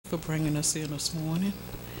for bringing us here this morning.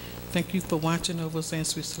 Thank you for watching over us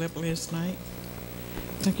as we slept last night.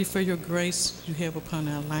 Thank you for your grace you have upon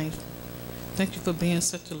our life. Thank you for being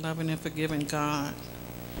such a loving and forgiving God.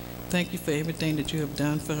 Thank you for everything that you have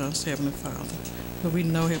done for us, Heavenly Father. For we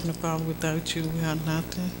know, Heavenly Father, without you we are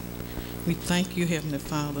nothing. We thank you, Heavenly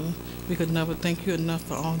Father. We could never thank you enough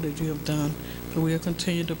for all that you have done. For we will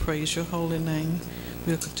continue to praise your holy name.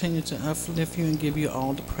 We will continue to uplift you and give you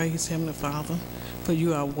all the praise, Heavenly Father. For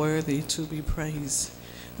you are worthy to be praised.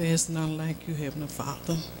 There is none like you, Heavenly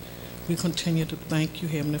Father. We continue to thank you,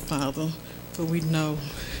 Heavenly Father, for we know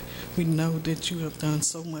that you have done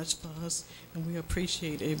so much for us, and we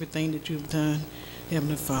appreciate everything that you've done,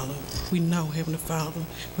 Heavenly Father. We know, Heavenly Father,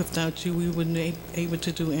 without you we wouldn't be able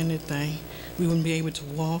to do anything. We wouldn't be able to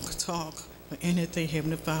walk, talk, or anything,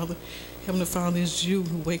 Heavenly Father. Heavenly Father, it's you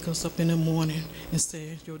who wake us up in the morning and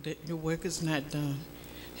say your work is not done.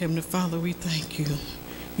 Heavenly Father, we thank you.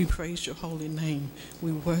 We praise your holy name.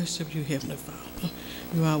 We worship you, Heavenly Father.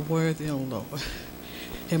 You are worthy, O Lord.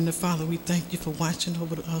 Heavenly Father, we thank you for watching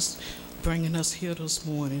over us, bringing us here this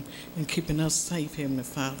morning and keeping us safe, Heavenly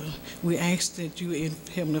Father. We ask that you,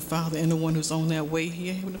 Heavenly Father, and the one who's on their way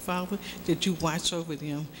here, Heavenly Father, that you watch over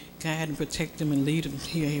them, guide and protect them and lead them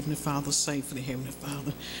here, Heavenly Father, safely, Heavenly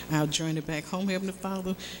Father. Our journey back home, Heavenly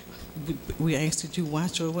Father, we ask that you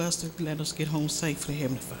watch over us to let us get home safely,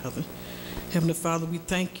 Heavenly Father. Heavenly Father, we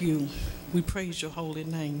thank you. We praise your holy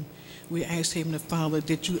name. We ask, Heavenly Father,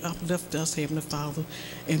 that you uplift us, Heavenly Father,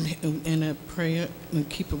 in a prayer and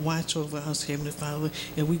keep a watch over us, Heavenly Father,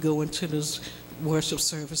 and we go into this worship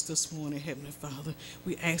service this morning, Heavenly Father.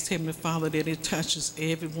 We ask, Heavenly Father, that it touches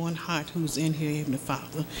everyone's heart who's in here, Heavenly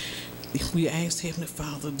Father. We ask, Heavenly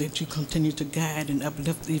Father, that you continue to guide and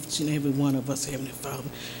uplift each and every one of us, Heavenly Father.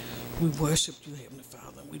 We worship you, Heavenly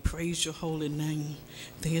Father. We praise your holy name.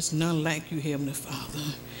 There is none like you, Heavenly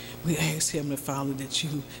Father. We ask, Heavenly Father, that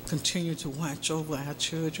you continue to watch over our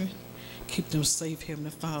children. Keep them safe,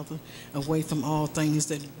 Heavenly Father, away from all things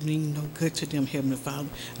that mean no good to them, Heavenly Father,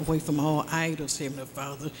 away from all idols, Heavenly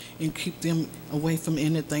Father, and keep them away from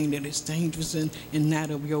anything that is dangerous and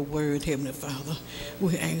not of your word, Heavenly Father.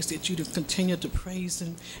 We ask that you to continue to praise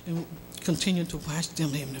them and continue to watch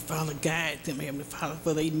them, Heavenly Father, guide them, Heavenly Father,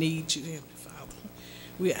 for they need you, Heavenly Father.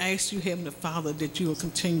 We ask you, Heavenly Father, that you will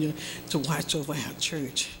continue to watch over our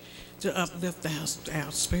church, to uplift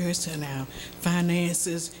our spirits and our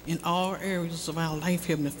finances in all areas of our life,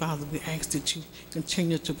 Heavenly Father. We ask that you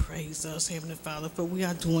continue to praise us, Heavenly Father, for we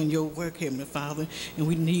are doing your work, Heavenly Father, and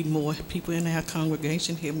we need more people in our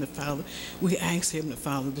congregation, Heavenly Father. We ask, Heavenly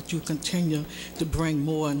Father, that you continue to bring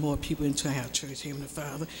more and more people into our church, Heavenly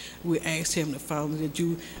Father. We ask, Heavenly Father, that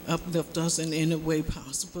you uplift us in any way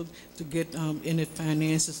possible to get any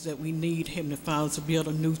finances that we need, Heavenly Father, to build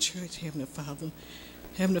a new church, Heavenly Father.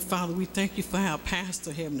 Heavenly Father, we thank you for our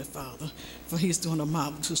pastor, Heavenly Father, for he's doing a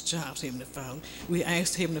marvelous job, Heavenly Father. We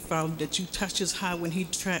ask, Heavenly Father, that you touch his heart when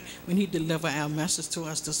he deliver our message to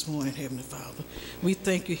us this morning, Heavenly Father. We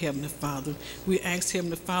thank you, Heavenly Father. We ask,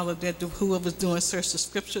 Heavenly Father, that whoever's doing search the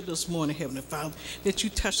scripture this morning, Heavenly Father, that you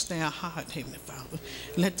touch their heart, Heavenly Father.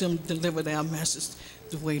 Let them deliver their message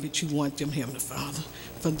the way that you want them, Heavenly Father,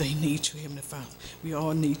 for they need you, Heavenly Father. We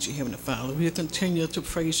all need you, Heavenly Father. We'll continue to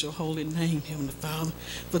praise your holy name, Heavenly Father,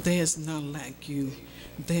 for there is none like you.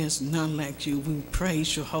 There's none like you. We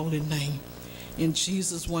praise your holy name. In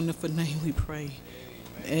Jesus' wonderful name we pray.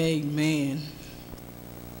 Amen.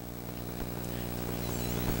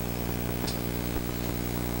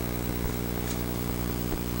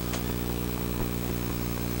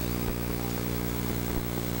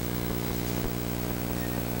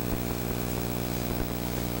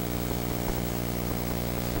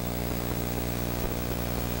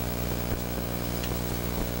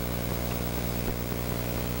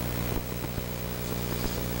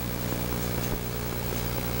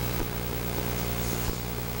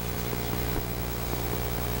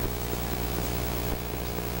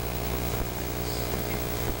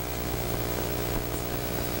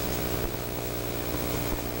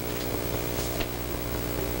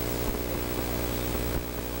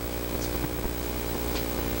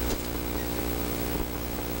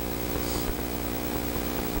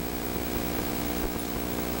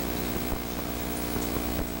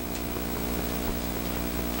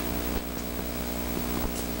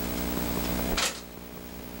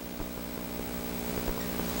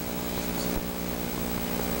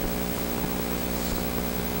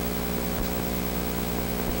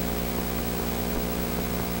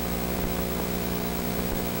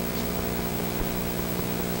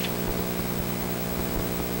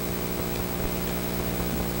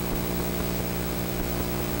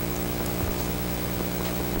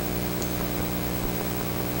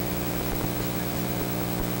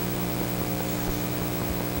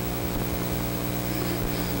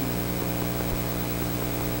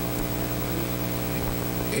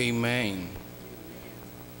 Amen.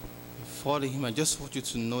 For the hymn, I just want you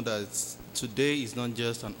to know that today is not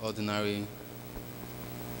just an ordinary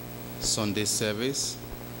Sunday service,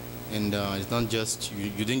 and it's not just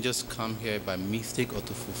you didn't just come here by mistake or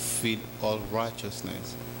to fulfill all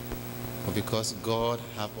righteousness, but because God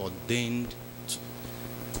have ordained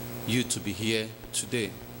you to be here today,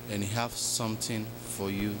 and He have something for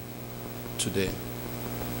you today.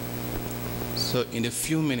 So in a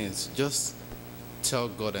few minutes, just tell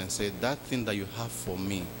God and say, that thing that you have for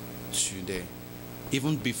me today,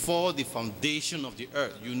 even before the foundation of the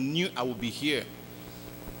earth, you knew I would be here.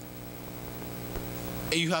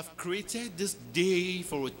 And you have created this day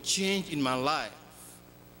for a change in my life.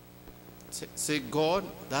 Say, God,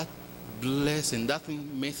 that blessing, that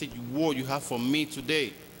message, word you have for me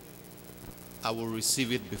today, I will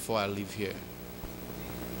receive it before I leave here.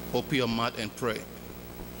 Open your mouth and pray.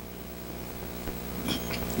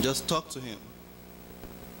 Just talk to Him.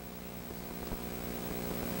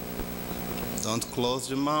 Don't close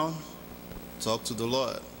your mouth. Talk to the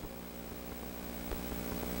Lord.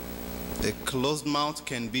 A closed mouth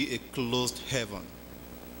can be a closed heaven.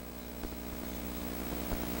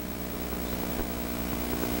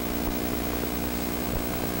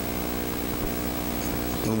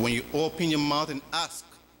 And when you open your mouth and ask,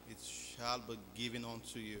 it shall be given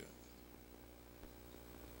unto you.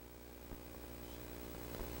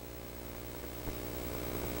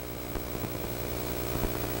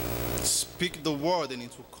 Speak the word and it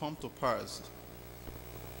will come to pass.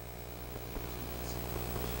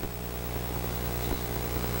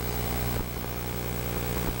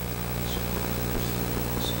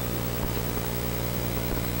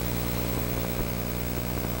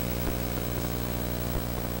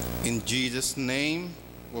 In Jesus' name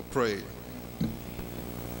we pray.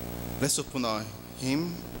 Let's open our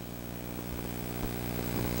hymn.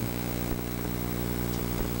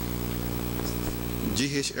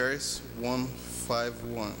 GHS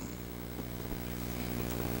 151.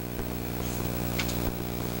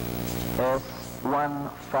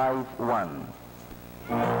 S151.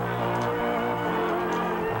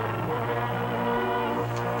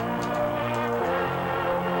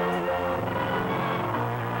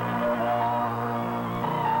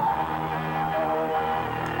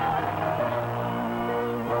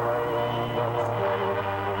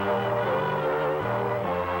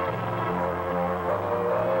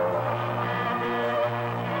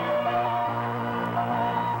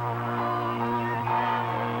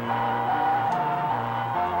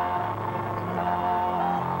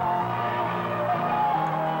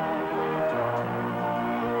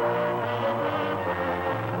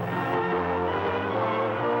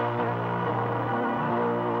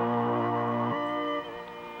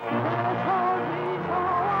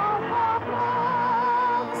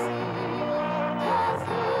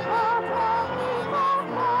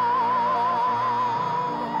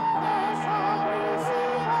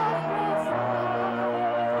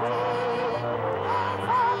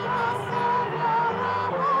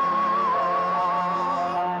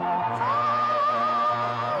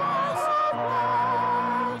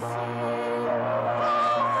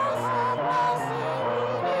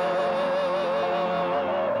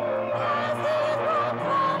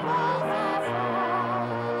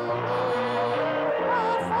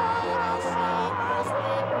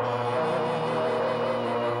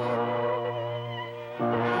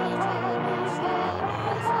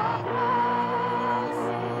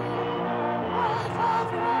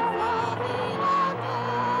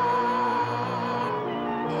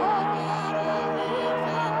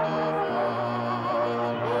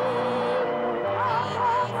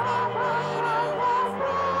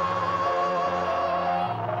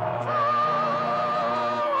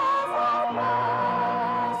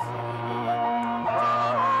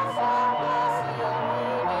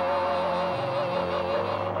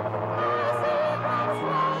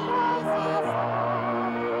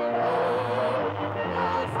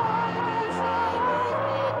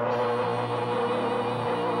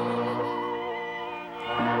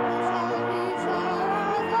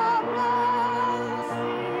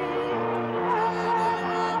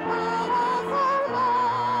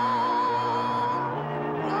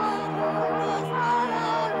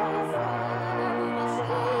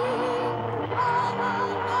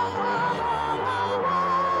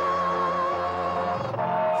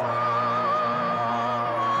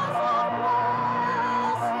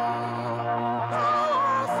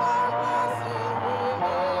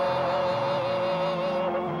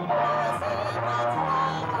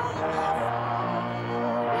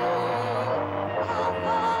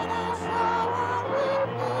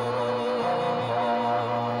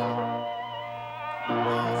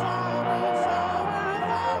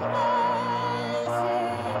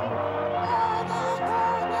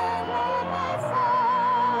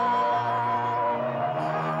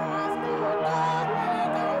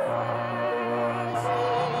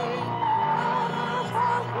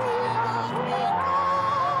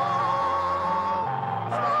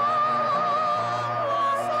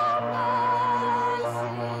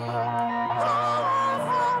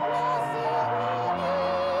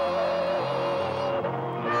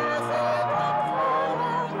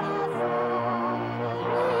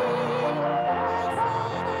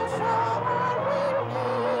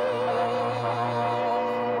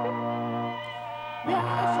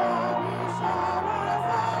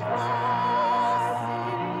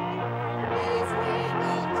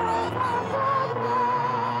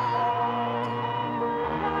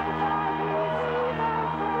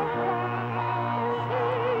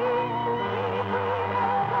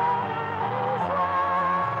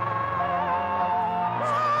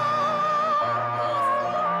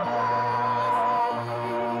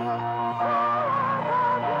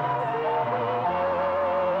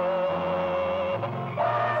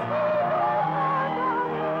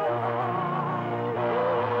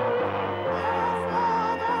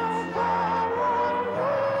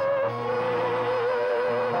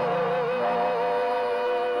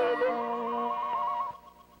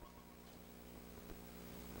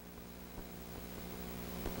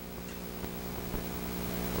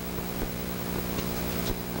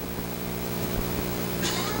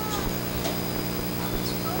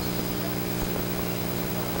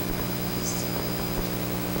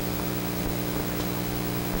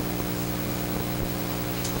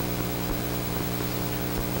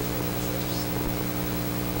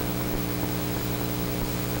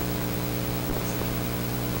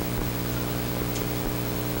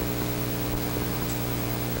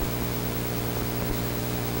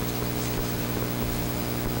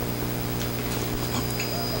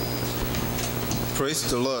 Praise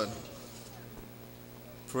the Lord.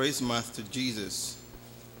 Praise Master Jesus.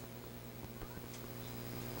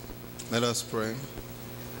 Let us pray.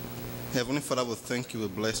 Heavenly Father, we thank you, we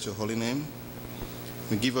bless your holy name.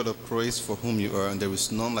 We give you the praise for whom you are, and there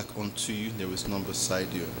is none like unto you, there is none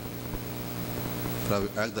beside you. Father,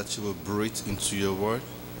 we ask that you will breathe into your word,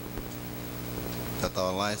 that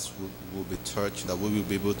our lives will be touched, that we will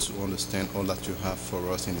be able to understand all that you have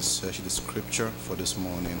for us in the search of the scripture for this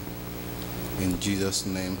morning. In Jesus'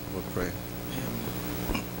 name we pray.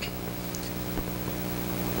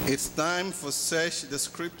 It's time for Search the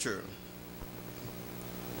Scripture.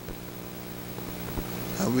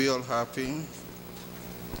 Are we all happy?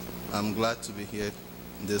 I'm glad to be here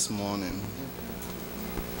this morning.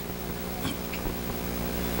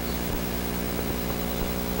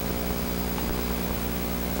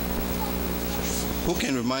 Who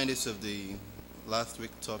can remind us of the last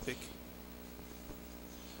week's topic?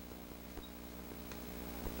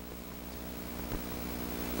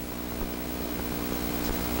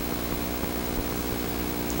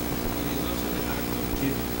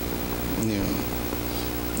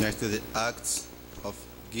 Next to the act of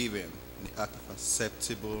giving, the act of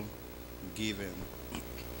acceptable giving.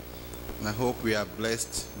 And I hope we are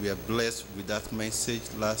blessed. We are blessed with that message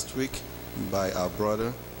last week by our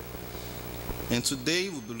brother. And today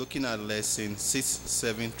we'll be looking at lesson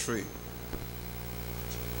 673.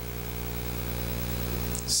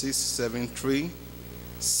 673,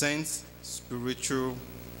 Sense Spiritual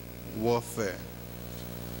Warfare.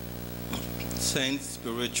 Sense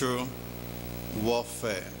Spiritual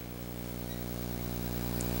Warfare.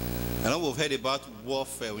 I know we've heard about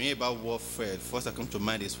warfare. When you hear about warfare, the first that comes to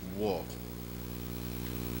mind is war.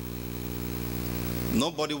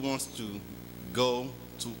 Nobody wants to go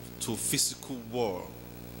to physical war.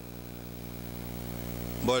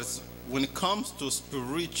 But when it comes to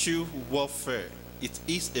spiritual warfare, it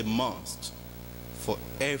is a must for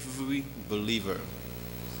every believer.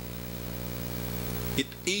 It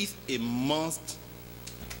is a must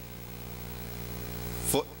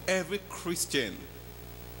for every Christian.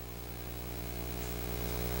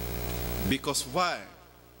 Because why?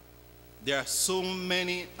 There are so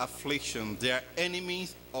many afflictions. They are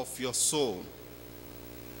enemies of your soul.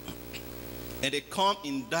 And they come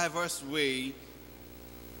in diverse ways,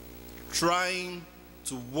 trying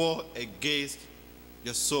to war against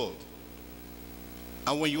your soul.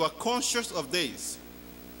 And when you are conscious of this,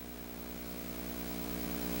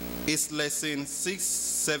 it's lesson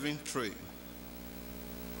 673.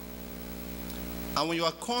 And when you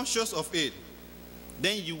are conscious of it,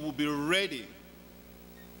 then you will be ready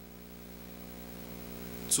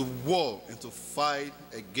to war and to fight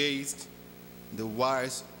against the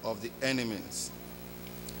wiles of the enemies.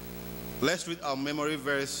 Let's read our memory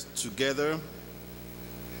verse together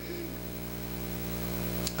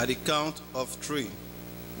at the count of 3.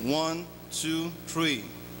 1, 2, 3.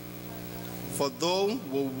 For though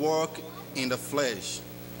we walk in the flesh,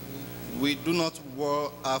 we do not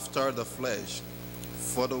war after the flesh.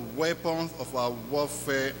 For the weapons of our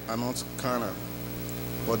warfare are not carnal,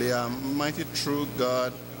 but they are mighty through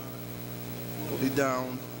God, pulling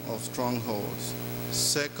down of strongholds.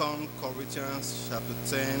 2 Corinthians chapter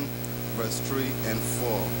 10, verse 3 and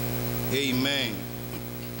 4. Amen.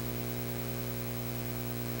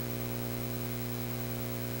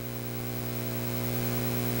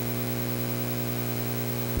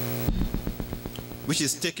 Which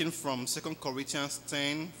is taken from 2 Corinthians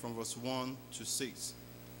 10, from verse 1 to 6.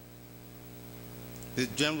 Please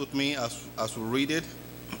join with me as we read it.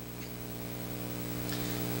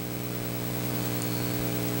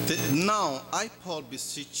 Now I, Paul,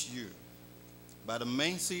 beseech you, by the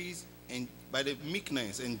mercies and by the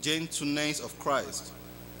meekness and gentleness of Christ,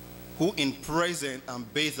 who in present am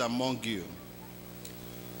based among you,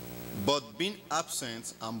 but being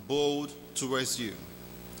absent am bold towards you.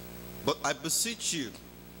 But I beseech you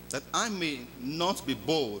that I may not be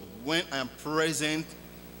bold when I am present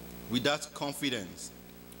with that confidence,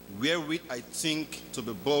 wherewith I think to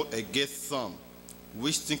be bold against some,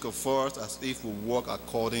 which think of us as if we walk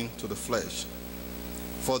according to the flesh.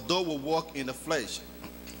 For though we walk in the flesh,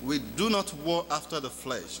 we do not war after the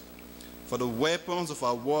flesh. For the weapons of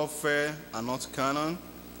our warfare are not carnal,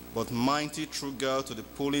 but mighty through God to the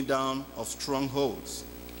pulling down of strongholds,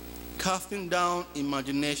 casting down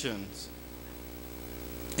imaginations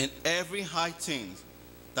and every high thing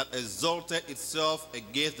that exalted itself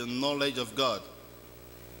against the knowledge of God,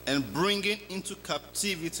 and bringing into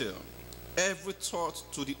captivity every thought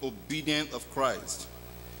to the obedience of Christ,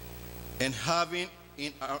 and having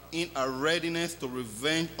in our readiness to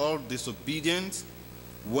revenge all disobedience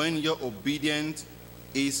when your obedience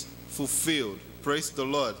is fulfilled. Praise the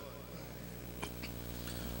Lord.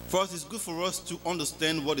 First, it's good for us to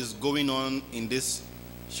understand what is going on in this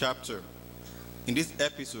chapter, in this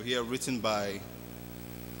episode here written by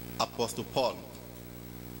Apostle Paul.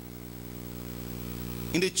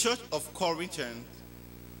 In the church of Corinth,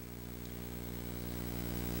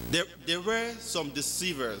 there were some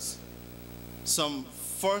deceivers, some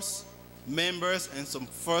false members and some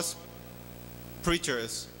false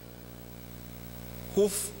preachers who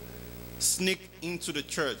sneaked into the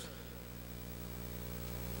church.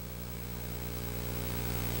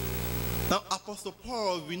 Now, Apostle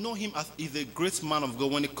Paul, we know him as he's a great man of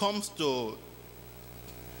God. When it comes to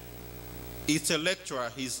intellectual,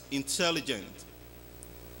 he's intelligent.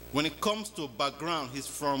 When it comes to background, he's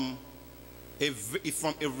from a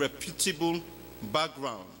reputable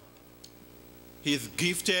background. He's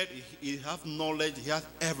gifted, he has knowledge, he has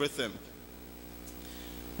everything.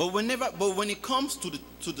 But when it comes to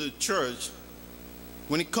the church,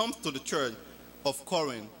 when it comes to the church of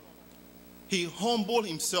Corinth, he humbled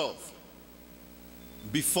himself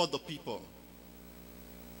before the people.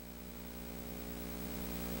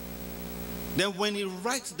 Then when he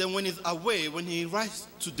writes, when he's away, when he writes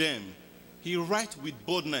to them, he writes with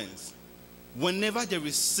boldness. Whenever there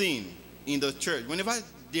is sin in the church, whenever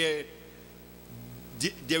there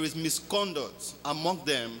is misconduct among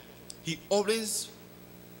them, he always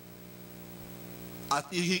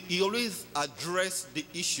addresses the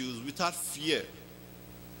issues without fear.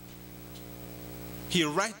 He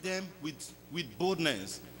writes them with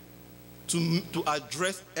boldness to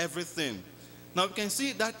address everything. Now we can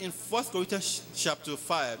see that in 1 Corinthians chapter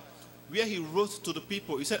 5, where he wrote to the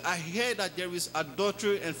people, he said, I hear that there is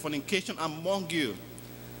adultery and fornication among you,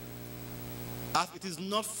 as it is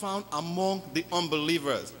not found among the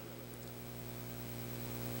unbelievers.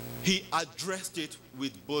 He addressed it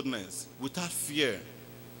with boldness, without fear.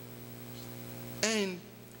 And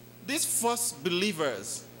these first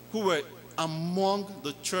believers who were among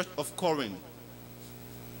the church of Corinth,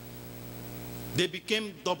 they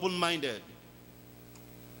became double-minded.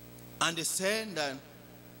 And they said that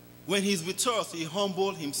when he's with us, he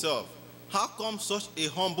humbled himself. How come such a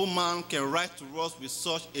humble man can write to us with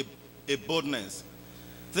such a boldness?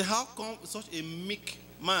 So how come such a meek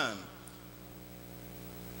man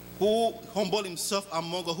who humbled himself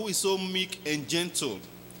among us, who is so meek and gentle,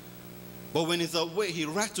 but when he's away, he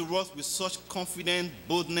writes to us with such confidence,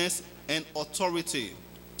 boldness, and authority?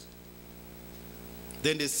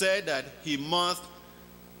 Then they said that he must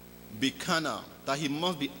be carnal, that he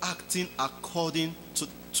must be acting according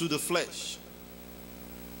to the flesh.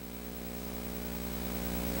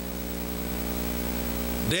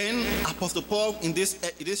 Then Apostle Paul, in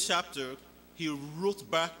this chapter, he wrote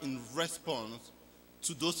back in response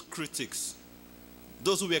to those critics,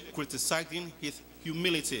 those who were criticizing his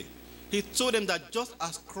humility. He told them that just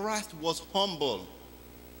as Christ was humble,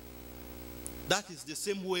 that is the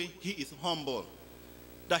same way he is humble.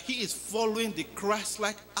 That he is following the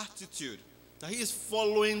Christ-like attitude, that he is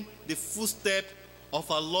following the footsteps of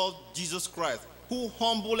our Lord Jesus Christ, who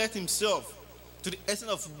humbled himself to the extent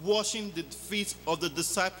of washing the feet of the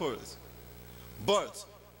disciples. But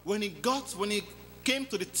when he came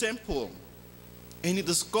to the temple and he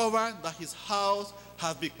discovered that his house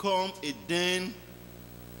had become a den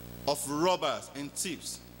of robbers and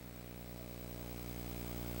thieves,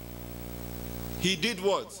 he did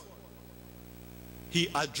what? He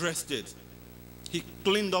addressed it. He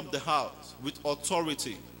cleaned up the house with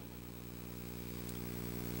authority.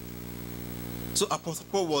 So Apostle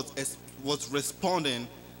Paul was responding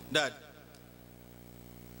that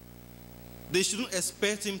they shouldn't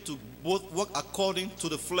expect him to both work according to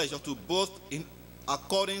the flesh, or to both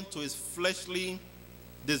according to his fleshly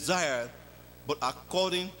desire, but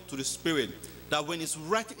according to the Spirit. That when he's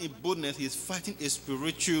writing in boldness, he's fighting a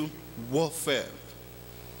spiritual warfare.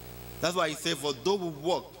 That's why he said, for though we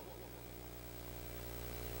walk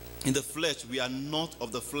in the flesh, we are not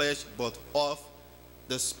of the flesh, but of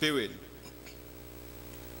the Spirit.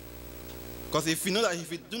 Because if you know that if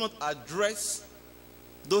we do not address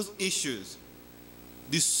those issues,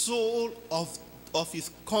 the soul of his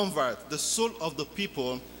convert, the soul of the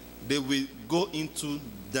people, they will go into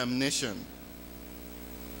damnation.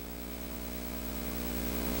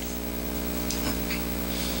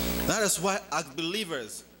 That is why as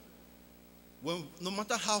believers, no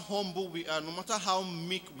matter how humble we are, no matter how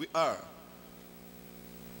meek we are,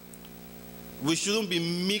 we shouldn't be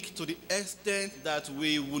meek to the extent that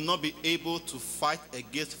we will not be able to fight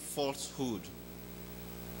against falsehood.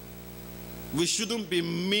 We shouldn't be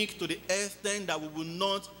meek to the extent that we will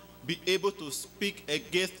not be able to speak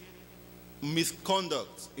against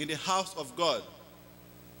misconduct in the house of God.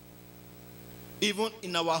 even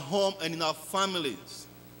in our home and in our families.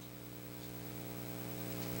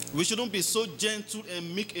 We shouldn't be so gentle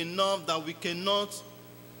and meek enough that we cannot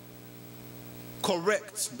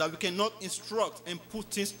correct, that we cannot instruct and put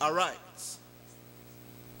things aright.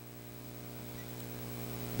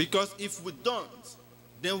 Because if we don't,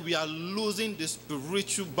 then we are losing the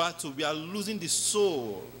spiritual battle. We are losing the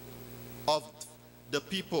soul of the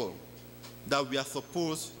people that we are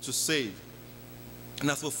supposed to save. And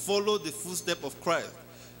as we follow the footsteps of Christ,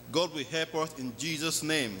 God will help us in Jesus'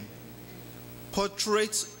 name.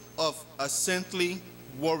 Portrait of a saintly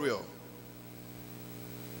warrior.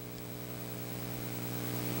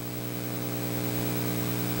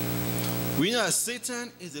 We know that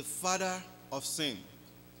Satan is the father of sin.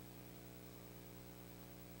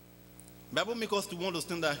 The Bible makes us to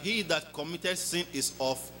understand that he that committed sin is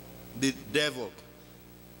of the devil.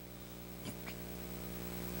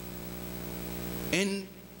 And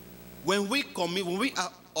when we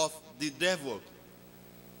are of the devil,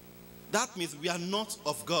 that means we are not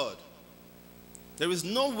of God. There is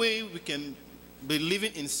no way we can be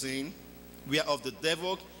living in sin. We are of the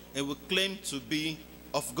devil and we claim to be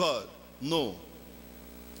of God. No.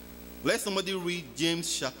 Let somebody read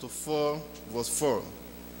James chapter 4, verse 4.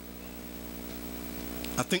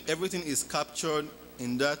 I think everything is captured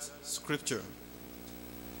in that scripture.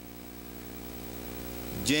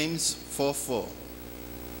 James 4:4.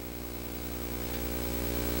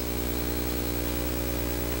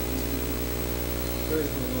 Praise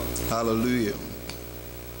the Lord. Hallelujah.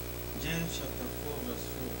 James chapter 4, verse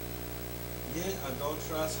 4. Ye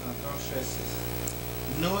adulterers and adulteresses,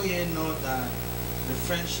 know ye not that the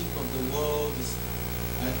friendship of the world is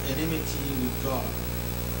at enmity with God?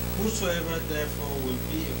 Whosoever therefore will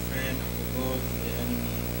be a friend of the world is the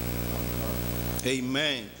enemy of God.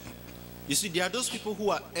 Amen. You see, there are those people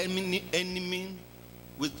who are enemy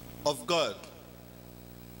of God.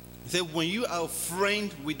 He said, when you are a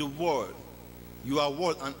friend with the world, you are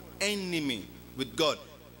what? An enemy with God.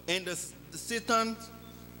 And the Satan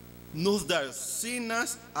knows that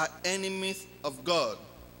sinners are enemies of God.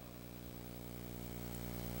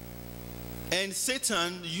 And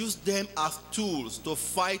Satan used them as tools to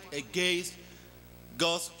fight against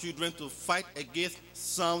God's children, to fight against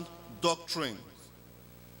sound doctrine.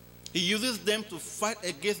 He uses them to fight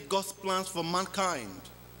against God's plans for mankind.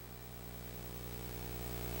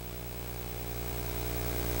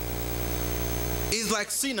 It's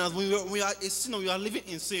like sinners. When we are a sinner, we are living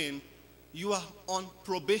in sin, you are on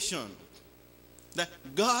probation. That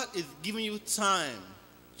God is giving you time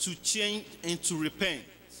to change and to repent.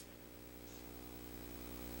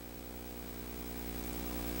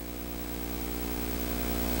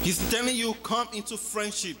 He's telling you, come into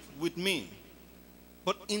friendship with me.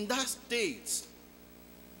 But in that state,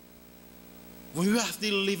 when you are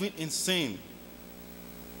still living in sin,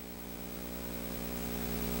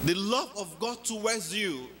 the love of God towards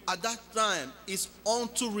you at that time is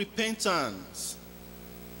unto repentance.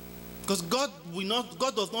 Because God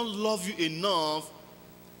does not love you enough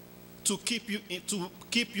to keep you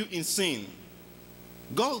in sin.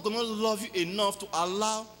 God does not love you enough to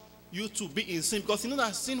allow you to be in sin, because you know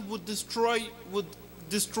that sin would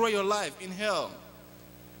destroy your life in hell.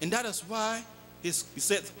 And that is why he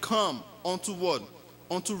said, come unto what?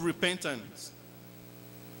 Unto repentance.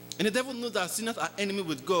 And the devil knows that sinners are enemy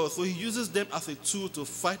with God, so he uses them as a tool to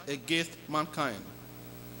fight against mankind.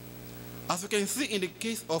 As we can see in the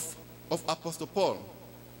case of Apostle Paul,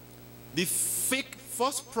 the fake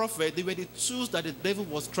false prophet, they were the tools that the devil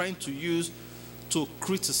was trying to use to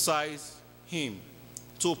criticize him,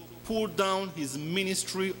 to pull down his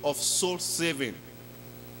ministry of soul saving.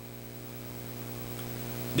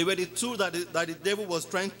 They were the tool that the devil was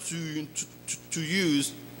trying to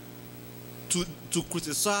use to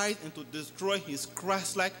criticize and to destroy his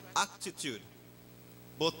Christ-like attitude.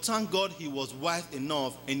 But thank God he was wise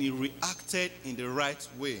enough and he reacted in the right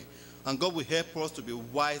way. And God will help us to be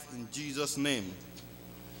wise in Jesus' name.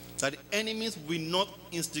 That the enemies will not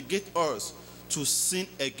instigate us to sin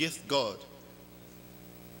against God.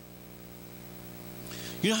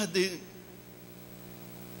 You know, the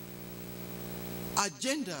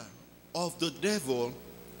agenda of the devil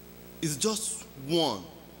is just one.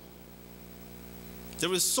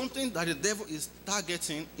 There is something that the devil is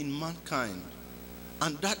targeting in mankind,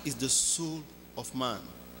 and that is the soul of man.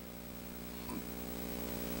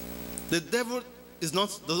 The devil does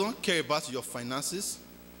not care about your finances,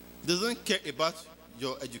 doesn't care about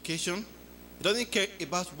your education, he doesn't care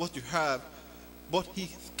about what you have, but he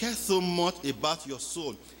cares so much about your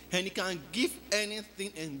soul. And he can give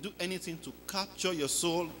anything and do anything to capture your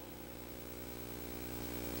soul.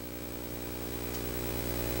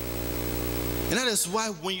 And that is why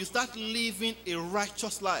when you start living a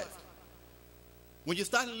righteous life, when you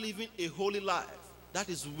start living a holy life, that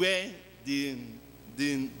is where the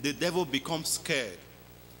devil becomes scared.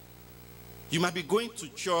 You might be going to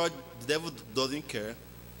church, the devil doesn't care.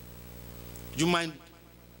 You might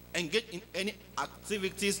engage in any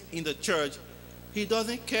activities in the church, he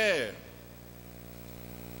doesn't care.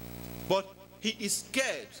 But he is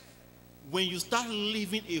scared when you start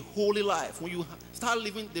living a holy life, when you start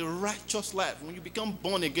living the righteous life, when you become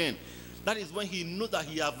born again. That is when he knows that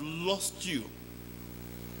he has lost you.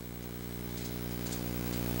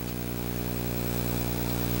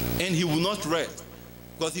 And he will not rest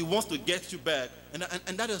because he wants to get you back. And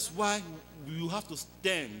that is why you have to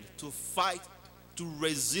stand, to fight, to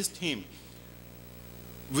resist him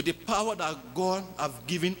with the power that God has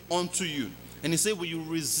given unto you. And he said, when you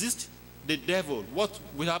resist the devil, what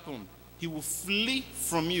will happen? He will flee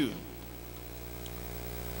from you.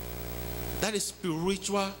 That is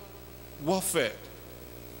spiritual warfare.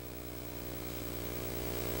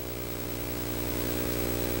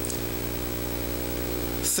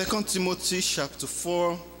 Second Timothy chapter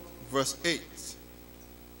 4, verse 8.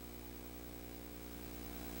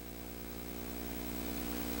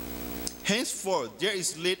 Henceforth there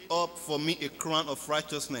is laid up for me a crown of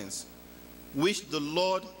righteousness, which the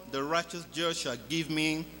Lord, the righteous judge, shall give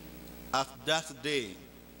me at that day,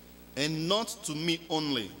 and not to me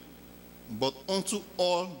only, but unto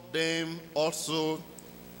all them also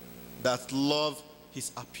that love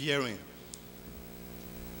his appearing.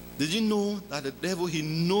 Did you know that the devil, he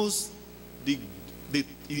knows the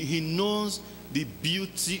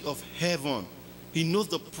beauty of heaven? He knows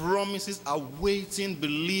the promises awaiting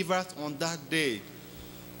believers on that day.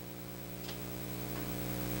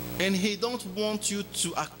 And he don't want you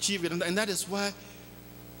to achieve it. And that is why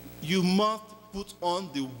you must put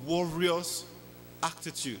on the warrior's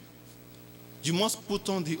attitude. You must put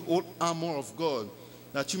on the whole armor of God,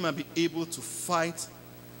 that you might be able to fight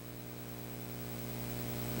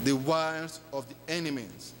the wiles of the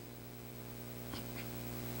enemies.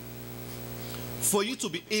 For you to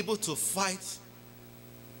be able to fight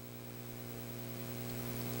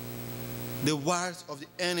the wiles of the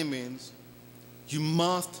enemies, you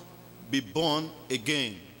must be born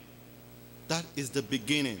again. That is the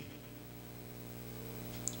beginning.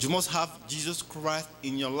 You must have Jesus Christ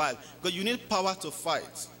in your life, because you need power to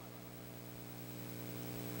fight.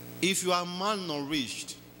 If you are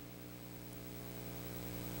malnourished,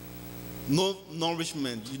 no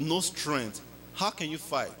nourishment, no strength, how can you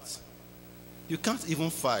fight? You can't even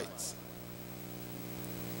fight.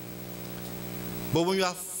 But when you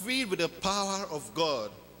are filled with the power of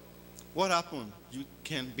God, what happens? You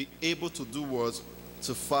can be able to do what?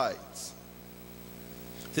 To fight.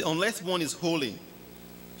 See, unless one is holy,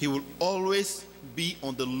 he will always be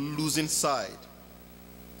on the losing side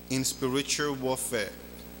in spiritual warfare.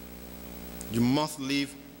 You must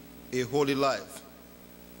live a holy life.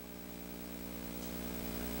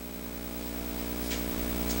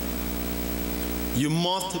 You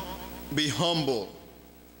must be humble.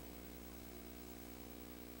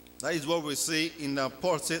 That is what we say in the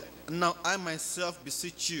Paul said, now I myself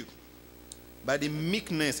beseech you, by the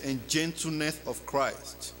meekness and gentleness of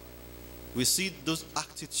Christ. We see those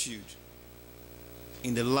attitudes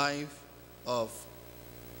in the life of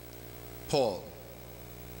Paul.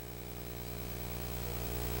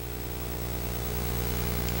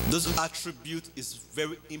 Those attributes is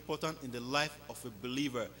very important in the life of a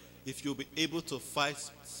believer if you'll be able to fight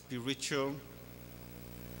spiritual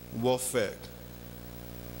warfare.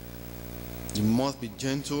 You must be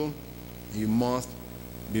gentle, you must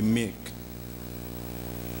be meek.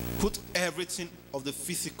 Put everything of the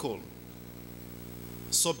physical,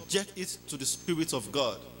 subject it to the Spirit of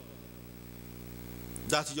God.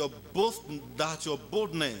 That your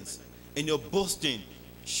boldness and your boasting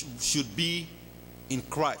should be in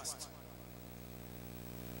Christ.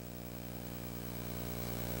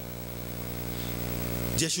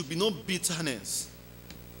 There should be no bitterness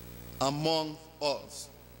among us.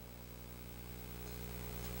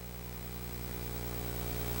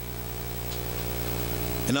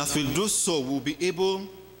 And as we do so, we'll be able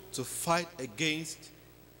to fight against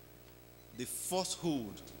the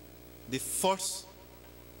falsehood, the false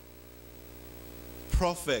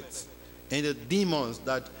prophets, and the demons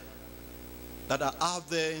that are out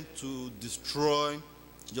there to destroy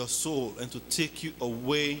your soul and to take you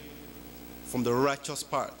away from the righteous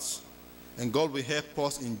parts. And God will help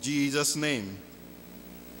us in Jesus' name.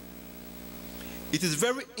 It is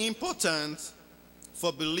very important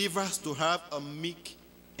for believers to have a meek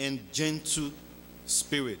and gentle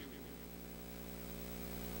spirit.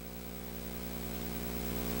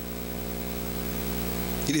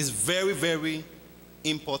 It is very, very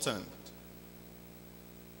important.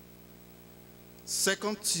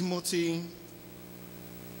 2 Timothy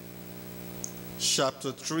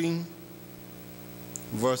chapter 3,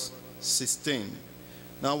 verse 16.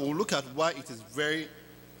 Now we'll look at why it is very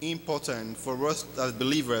important for us as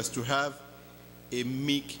believers to have a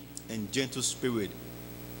meek and gentle spirit.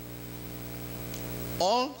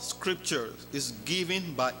 All scripture is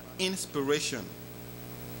given by inspiration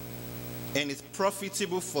and is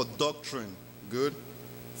profitable for doctrine, good,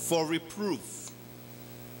 for reproof,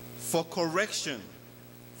 for correction,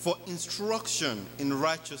 for instruction in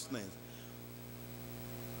righteousness.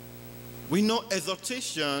 We know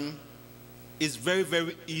exhortation is very,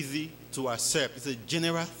 very easy to accept. It's a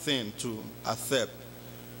general thing to accept.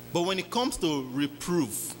 But when it comes to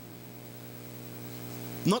reproof,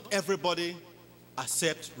 not everybody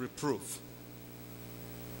accepts reproof.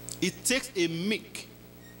 It takes a meek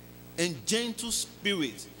and gentle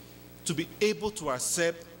spirit to be able to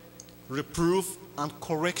accept reproof and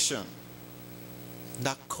correction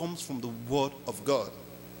that comes from the Word of God.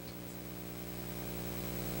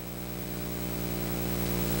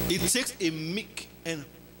 It takes a meek and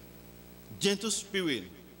gentle spirit,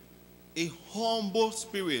 a humble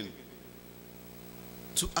spirit,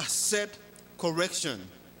 to accept correction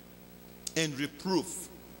and reproof.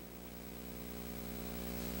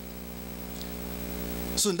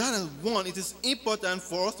 So that is one. It is important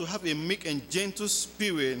for us to have a meek and gentle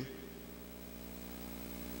spirit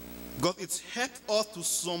because it helps us to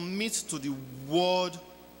submit to the Word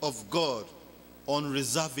of God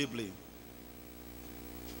unreservedly.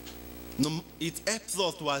 It helps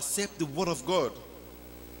us to accept the Word of God.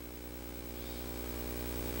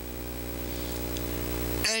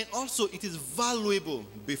 And also it is valuable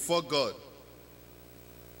before God.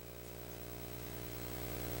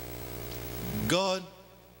 God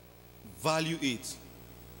value it.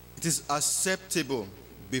 It is acceptable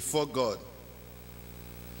before God.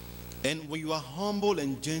 And when you are humble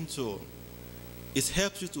and gentle, it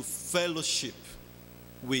helps you to fellowship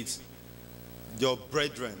with your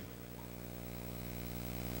brethren.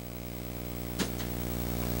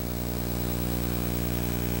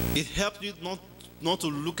 It helps you not to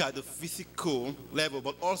look at the physical level,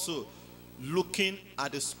 but also looking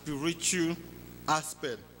at the spiritual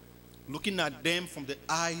aspect, looking at them from the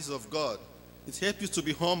eyes of God. It helps you to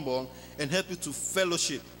be humble and help you to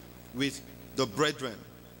fellowship with the brethren.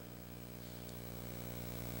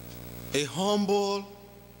 A humble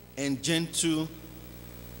and gentle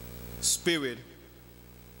spirit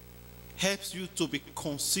helps you to be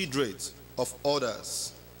considerate of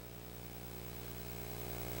others.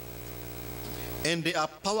 And they are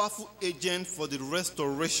powerful agents for the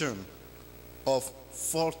restoration of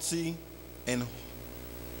faulty and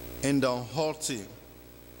unhealthy.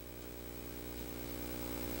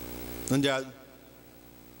 And there are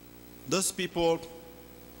those people,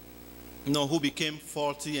 who became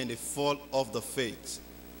faulty and they fall off the faith.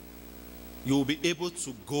 You will be able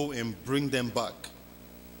to go and bring them back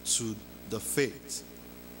to the faith.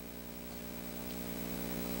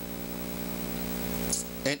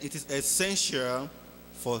 And it is essential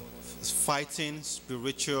for fighting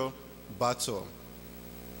spiritual battle.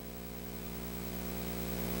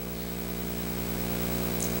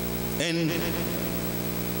 And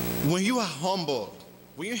when you are humble,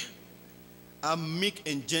 when you are meek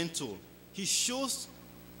and gentle, he shows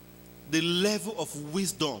the level of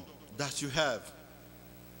wisdom that you have.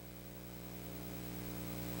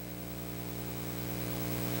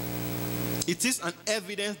 It is an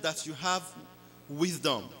evidence that you have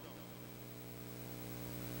wisdom.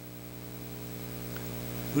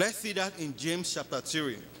 Let's see that in James chapter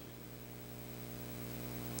 3.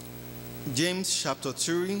 James chapter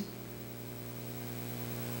 3.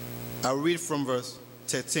 I'll read from verse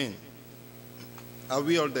 13. Are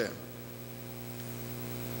we all there?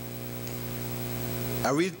 I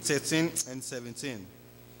read 13 and 17.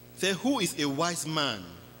 Say, who is a wise man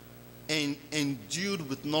and endued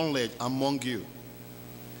with knowledge among you?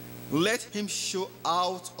 Let him show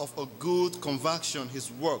out of a good conviction his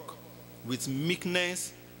work with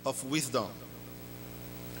meekness of wisdom.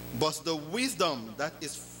 But the wisdom that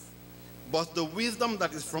is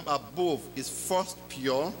from above is first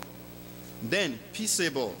pure, then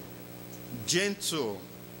peaceable, gentle,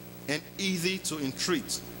 and easy to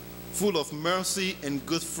entreat, full of mercy and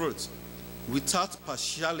good fruit, without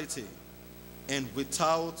partiality and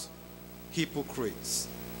without hypocrites.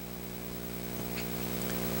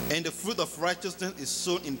 And the fruit of righteousness is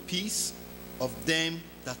sown in peace of them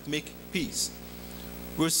that make peace.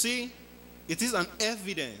 We'll see it is an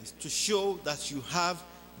evidence to show that you have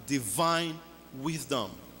divine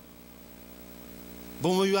wisdom. But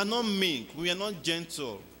when you are not meek, when you are not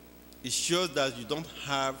gentle, it shows that you don't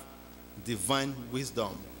have divine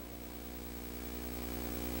wisdom.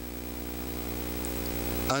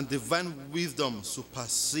 And divine wisdom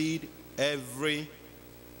supersedes every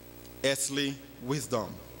earthly wisdom.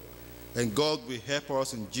 And God will help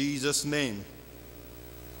us in Jesus' name.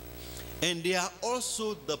 And they are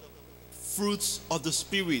also the fruits of the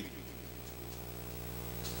Spirit.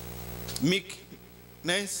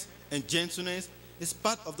 Meekness and gentleness is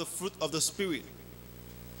part of the fruit of the Spirit.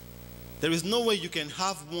 There is no way you can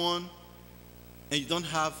have one and you don't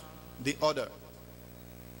have the other.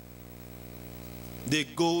 They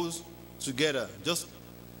goes together.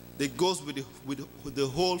 They goes with the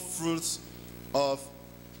whole fruits of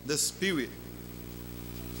the Spirit.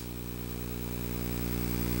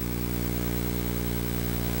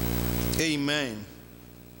 Amen.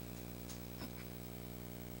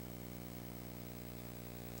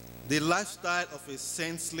 The lifestyle of a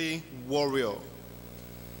saintly warrior.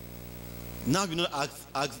 Now,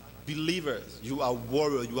 as believers, you are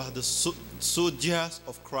warriors. You are the soldiers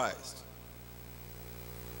of Christ.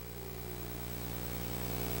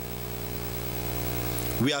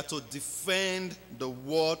 We are to defend the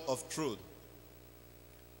word of truth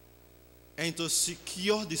and to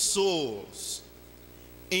secure the souls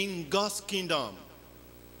in God's kingdom.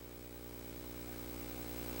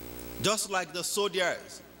 Just like the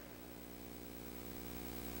soldiers,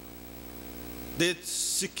 they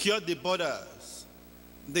secure the borders,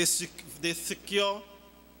 they secure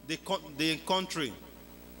the country.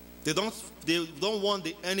 They don't want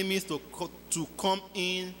the enemies to come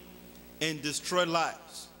in and destroy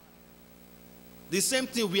lives. The same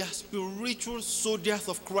thing, we are spiritual soldiers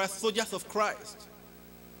of Christ.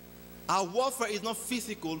 Our warfare is not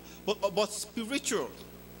physical, but spiritual.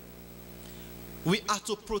 We are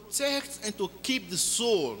to protect and to keep the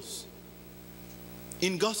souls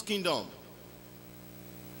in God's kingdom.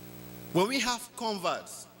 When we have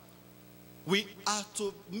converts, we are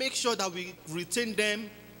to make sure that we retain them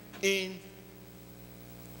in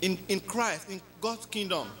Christ, in God's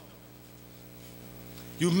kingdom.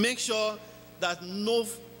 You make sure that no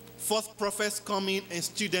false prophets come in and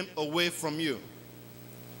steal them away from you.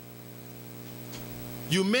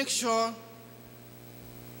 You make sure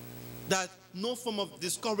that no form of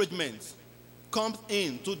discouragement comes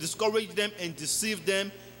in to discourage them and deceive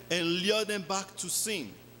them and lure them back to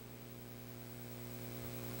sin.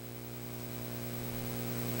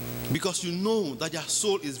 Because you know that your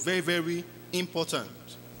soul is very, very important.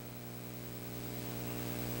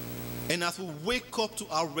 And as we wake up to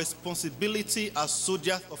our responsibility as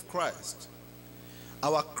soldiers of Christ,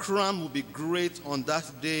 our crown will be great on that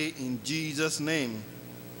day in Jesus' name.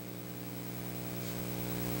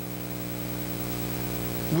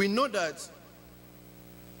 We know that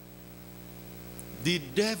the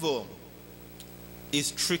devil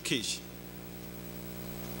is trickish.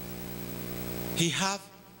 He has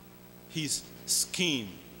his scheme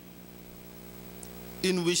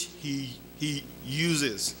in which he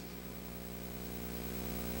uses.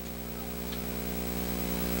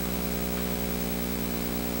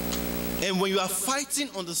 And when you are fighting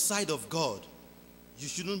on the side of God, you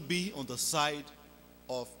shouldn't be on the side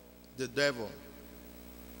of the devil.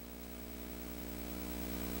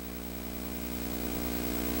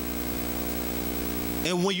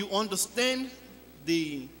 And when you understand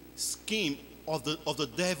the scheme of the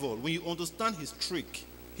devil, when you understand his trick,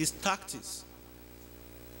 his tactics,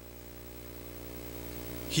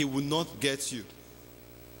 he will not get you.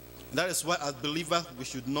 That is why as believers we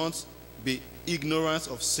should not be ignorant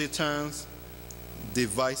of Satan's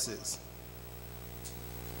devices.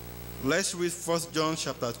 Let's read 1 John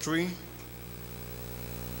chapter 3.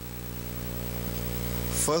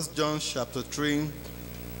 1 John chapter 3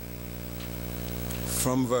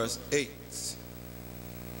 from verse 8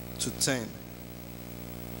 to 10.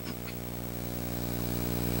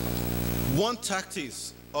 One tactic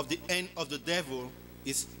of the end of the devil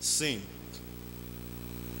is sin.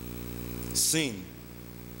 Sin.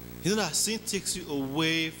 You know that sin takes you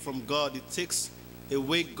away from God. It takes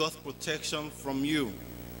away God's protection from you.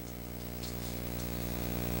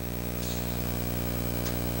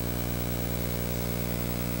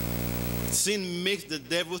 Sin makes the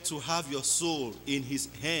devil to have your soul in his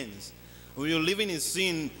hands. When you're living in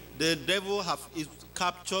sin, the devil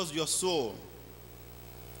captures your soul.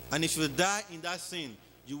 And if you die in that sin,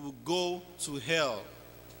 you will go to hell.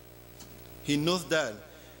 He knows that.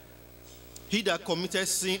 He that committed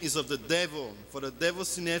sin is of the devil, for the devil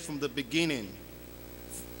sinned from the beginning.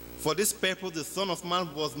 For this purpose the Son of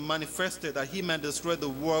Man was manifested, that he might destroy the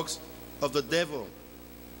works of the devil.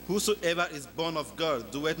 Whosoever is born of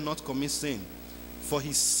God doeth not commit sin, for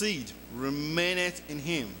his seed remaineth in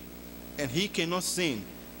him, and he cannot sin,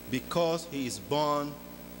 because he is born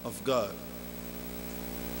of God.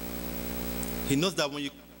 He knows that when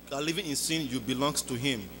you are living in sin, you belong to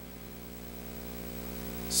him.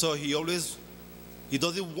 So he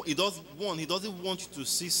doesn't want you to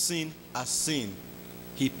see sin as sin.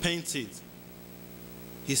 He paints it,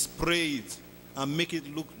 he sprays it, and make it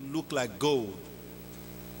look like gold.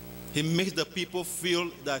 He makes the people feel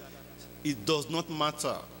that it does not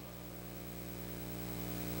matter.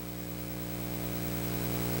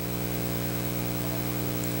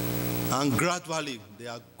 And gradually they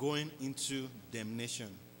are going into damnation.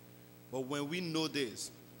 But when we know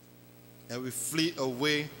this and we flee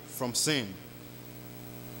away from sin,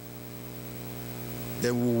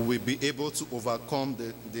 then we will be able to overcome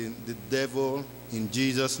the devil in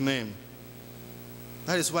Jesus' name.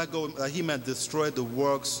 That is why God, that he might destroy the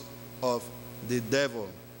works of the devil.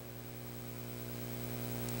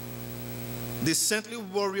 The saintly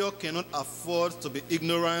warrior cannot afford to be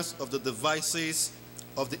ignorant of the devices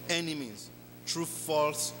of the enemies through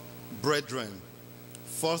false brethren,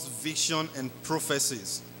 false vision and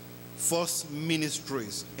prophecies, false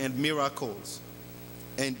ministries and miracles,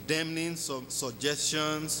 and damning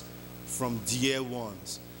suggestions from dear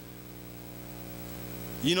ones.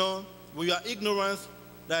 You know, when you are ignorant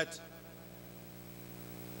that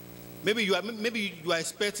maybe you are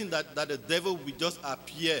expecting that the devil will just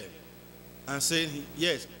appear and say,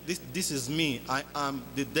 yes, this is me, I am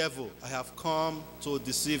the devil, I have come to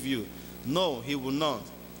deceive you. No, he will not.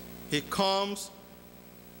 He comes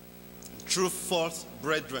through false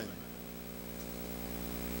brethren.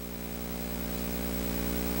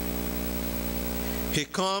 He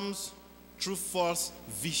comes through false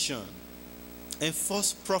vision and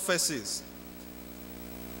false prophecies,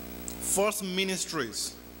 false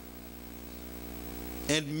ministries,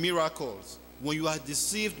 and miracles. When you are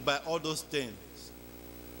deceived by all those things,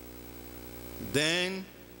 then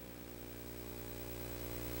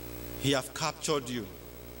he has captured you.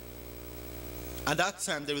 At that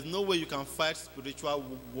time, there is no way you can fight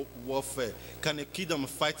spiritual warfare. Can a kingdom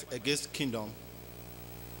fight against kingdom?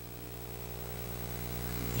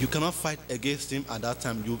 You cannot fight against him at that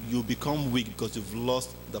time. You become weak because you've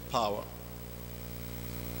lost the power.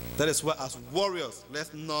 That is why, as warriors,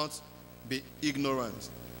 let's not be ignorant.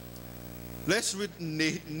 Let's read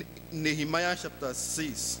Nehemiah chapter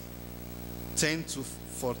 6, 10 to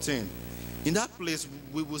 14. In that place,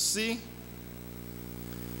 we will see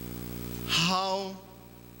how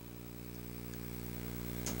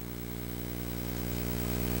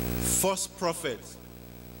false prophets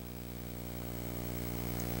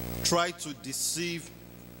try to deceive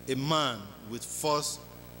a man with false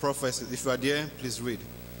prophecies. If you are there, please read.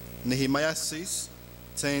 Nehemiah 6,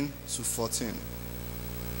 10 to 14.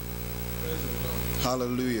 Praise the Lord.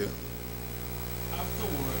 Hallelujah.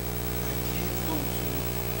 Afterward, I came unto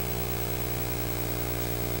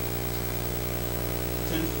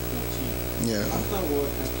 10 to 14. Yeah. Afterward,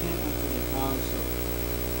 I came unto the house of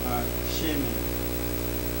Shemaiah,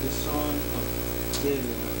 the son of David,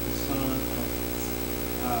 the son of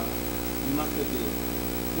Maccabees,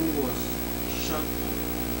 who was shut up,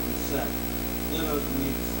 and said, let us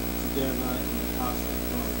meet together in the house of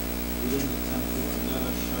God, within the temple, and let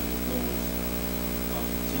us shut the doors of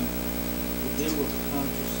the temple. For they will come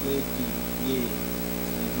to slay thee, yea,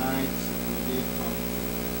 the night will they come to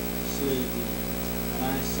slay thee.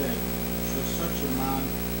 And I said, should such a man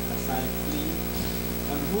as I flee?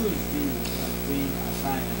 And who is thee that being as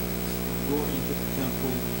I am, go into the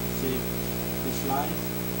temple to save his life?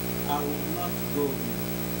 I will not go in.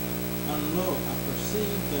 And lo, I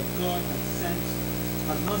perceive that God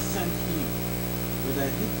had not sent him, but I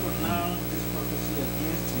did pronounce this prophecy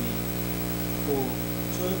against me for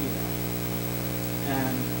Tobiah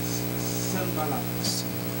and Sanballat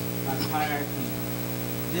had hired him.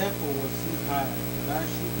 Therefore was he hired, that I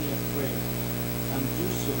should be afraid, and do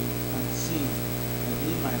so and sin, that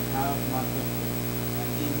they might have martyrdom, and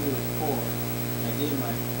evil report, that they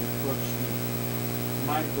might reproach me.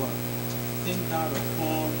 My God, think thou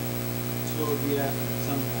upon Tobiah and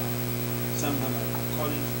Sanballat,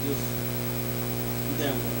 according to this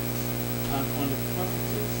their words, and on the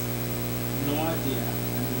prophetess Noadiah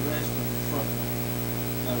and the rest of the prophets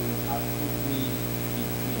that will have put me in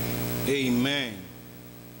fear. Amen.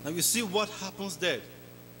 Now you see what happens there.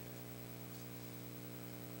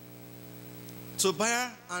 Tobiah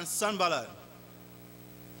and Sanballat,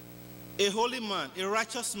 a holy man, a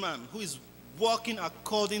righteous man who is walking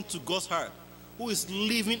according to God's heart, who is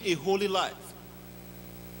living a holy life.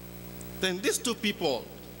 Then these two people,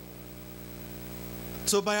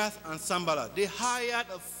 Tobiah and Sanballat, they hired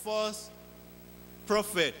a false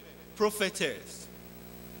prophet, prophetess.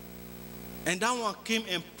 And that one came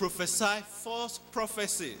and prophesied false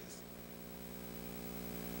prophecies,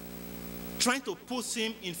 trying to put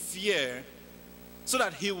him in fear so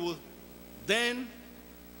that he would then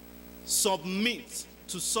submit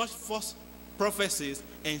to such false prophecies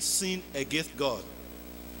and sin against God.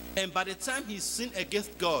 And by the time he sinned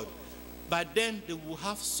against God, by then they will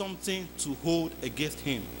have something to hold against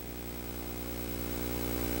him.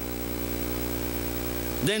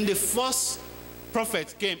 Then the false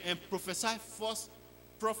prophet came and prophesied false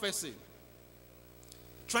prophecy,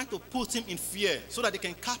 trying to put him in fear so that they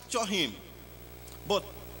can capture him. But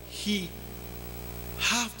he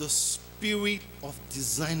had the spirit of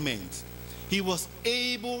discernment. He was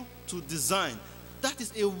able to discern. That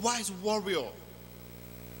is a wise warrior.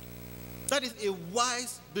 That is a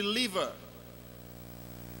wise believer.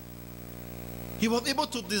 He was able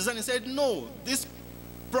to discern. He said, no, this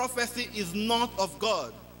prophecy is not of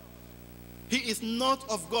God. He is not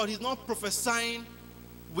of God. He's not prophesying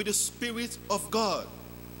with the Spirit of God.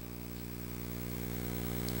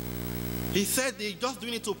 He said they're just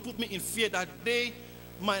doing it to put me in fear that they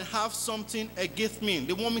might have something against me.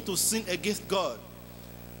 They want me to sin against God.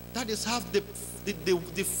 That is how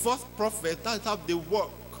the false prophet, that is how they work.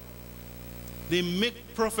 They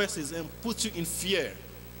make prophecies and put you in fear.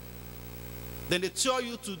 Then they tell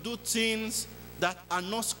you to do things that are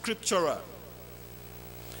not scriptural.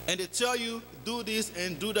 And they tell you, do this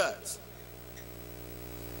and do that.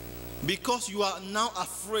 Because you are now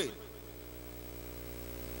afraid.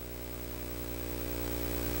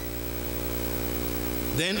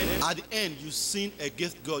 Then at the end, you sin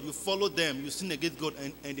against God. You follow them, you sin against God,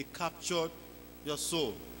 and they captured your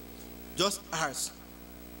soul. Just as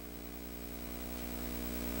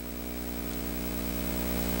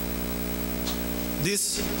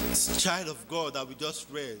this child of God that we just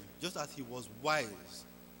read, just as he was wise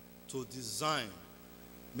to design,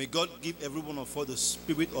 may God give every one of us the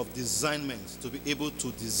spirit of discernment to be able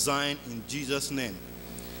to design in Jesus' name.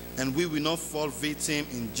 And we will not fall victim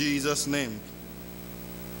in Jesus' name.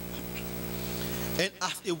 And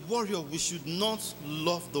as a warrior, we should not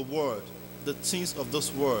love the world, the things of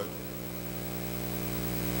this world.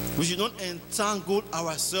 We should not entangle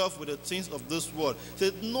ourselves with the things of this world. It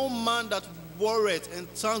says, no man that warreth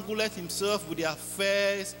entangleth himself with the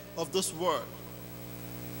affairs of this world.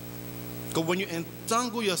 Because when you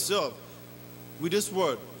entangle yourself with this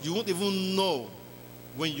world, you won't even know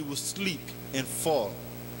when you will sleep and fall.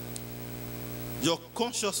 Your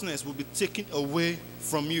consciousness will be taken away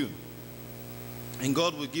from you. And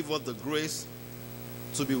God will give us the grace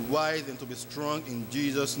to be wise and to be strong in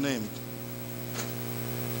Jesus' name.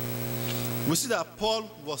 We see that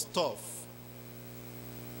Paul was tough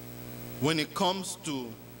when it comes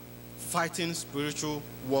to fighting spiritual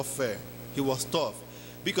warfare. He was tough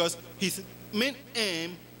because his main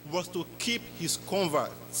aim was to keep his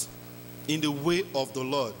converts in the way of the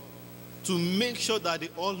Lord, to make sure that they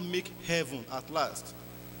all make heaven at last,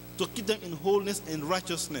 to keep them in holiness and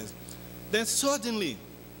righteousness. Then suddenly,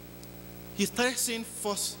 he started seeing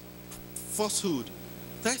falsehood,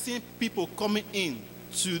 started seeing people coming in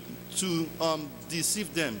to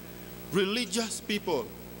deceive them. Religious people,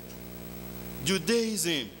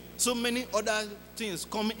 Judaism, so many other things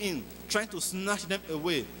coming in, trying to snatch them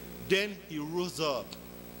away. Then he rose up.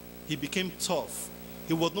 He became tough.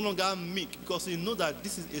 He was no longer meek because he knew that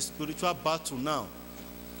this is a spiritual battle now.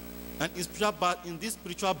 And in this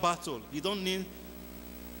spiritual battle, you don't need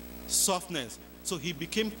softness. So he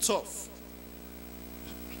became tough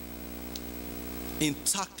in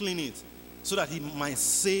tackling it so that he might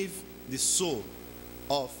save the soul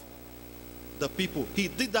of the people. He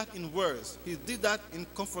did that in words. He did that in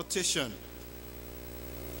confrontation.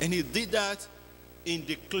 And he did that in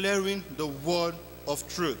declaring the word of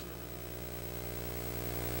truth.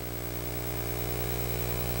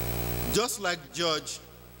 Just like Judge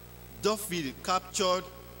Duffy captured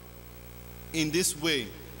in this way.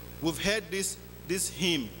 We've heard this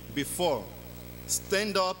hymn before.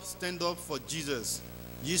 Stand up for Jesus,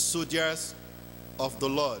 ye soldiers of the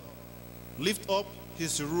Lord. Lift up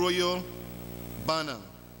his royal banner.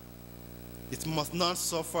 It must not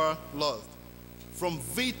suffer loss. From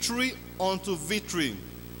victory unto victory,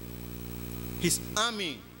 his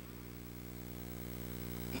army.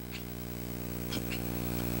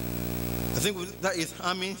 I think that is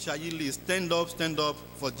army shall ye lead. Stand up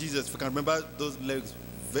for Jesus. If you can remember those lyrics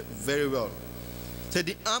very well. Say,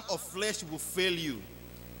 the arm of flesh will fail you.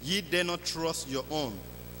 Ye dare not trust your own.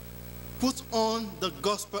 Put on the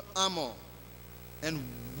gospel armor and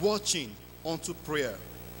watching unto prayer.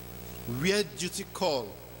 Where duty call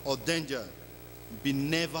or danger, be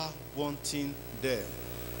never wanting there.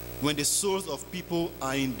 When the souls of people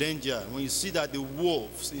are in danger, when you see that the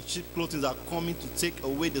wolves in sheep clothing are coming to take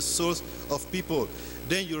away the souls of people,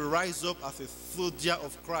 then you rise up as a soldier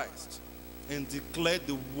of Christ and declare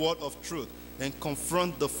the word of truth and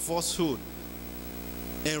confront the falsehood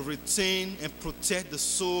and retain and protect the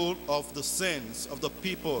soul of the saints, of the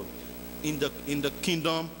people in the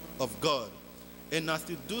kingdom of God. And as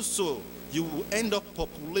you do so, you will end up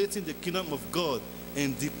populating the kingdom of God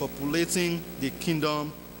and depopulating the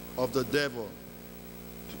kingdom of the devil.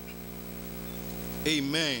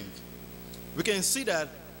 Amen. We can see that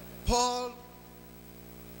Paul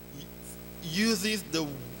uses the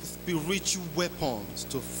spiritual weapons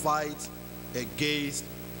to fight against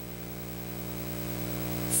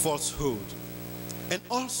falsehood. And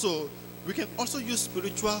also, we can also use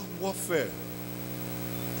spiritual warfare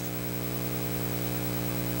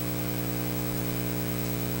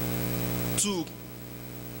to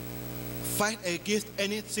fight against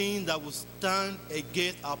anything that will stand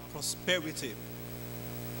against our prosperity.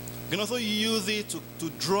 We can also use it to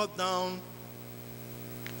draw down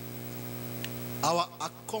our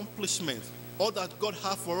accomplishments, all that God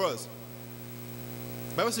has for us.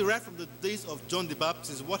 The Bible says right from the days of John the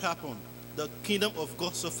Baptist, what happened? The kingdom of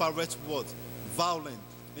God suffereth what? Violent.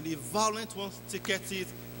 And the violent ones taketh it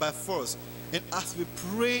by force. And as we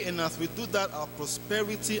pray and as we do that, our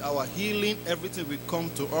prosperity, our healing, everything will come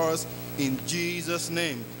to us in Jesus'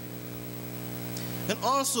 name. And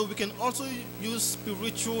also, we can also use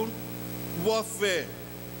spiritual warfare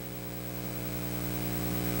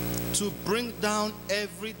to bring down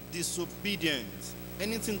every disobedience,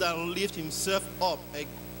 anything that lifts himself up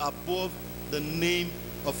above the name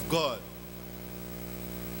of God.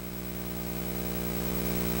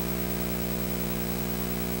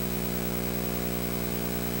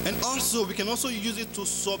 And also, we can also use it to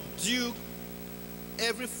subdue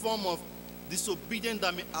every form of disobedience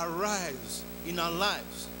that may arise in our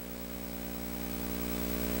lives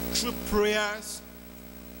through prayers,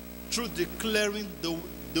 through declaring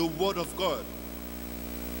the word of God.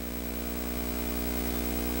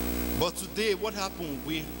 But today, what happened?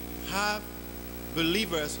 We have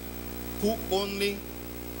believers who only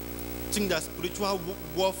think that spiritual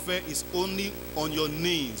warfare is only on your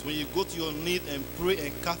knees. When you go to your knees and pray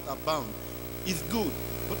and cast a bound, it's good.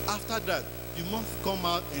 But after that, you must come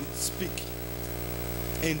out and speak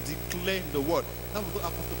and declare the word. That was what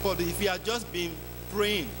Apostle Paul did. If he had just been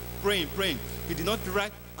praying, he did not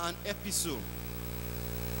write an epistle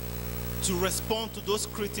to respond to those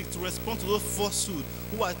critics, to respond to those falsehoods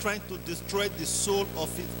who are trying to destroy the soul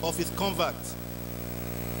of his converts.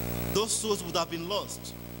 Those souls would have been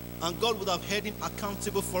lost, and God would have held him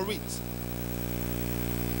accountable for it.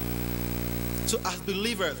 So as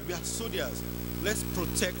believers, we are soldiers. Let's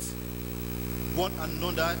protect one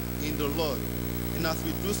another in the Lord. And as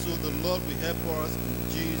we do so, the Lord will help us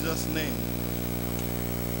in Jesus' name.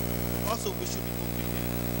 Also, we should be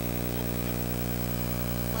obedient.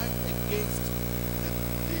 Fight against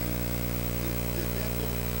the devil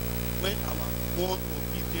when our own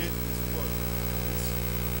obedience is what? Is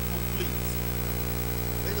complete.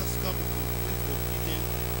 Let us come to complete obedience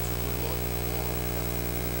to the Lord in all that we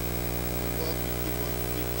do. The Lord will give us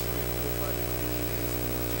victory over the enemies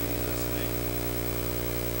in Jesus' name.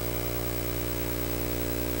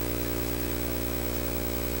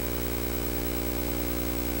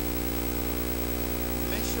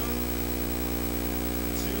 Mention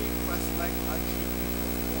three Christ-like attributes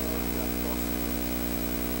of all the apostles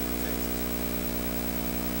in the text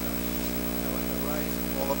that should characterize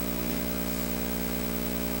all believers.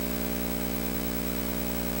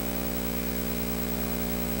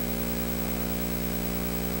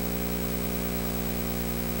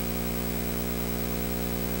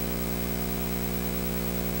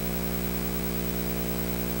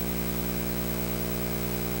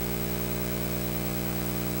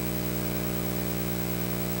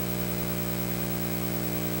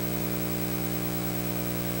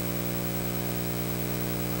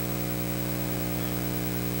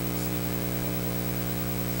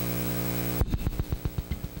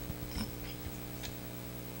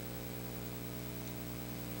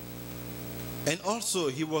 And also,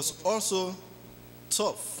 he was also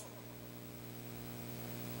tough.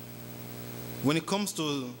 When it comes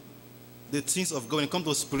to the things of God, when it comes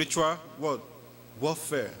to spiritual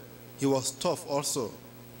warfare, he was tough also.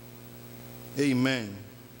 Amen.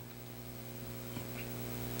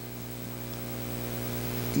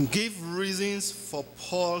 Give reasons for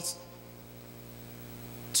Paul's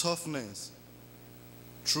toughness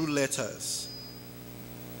through letters.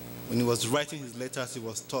 When he was writing his letters, he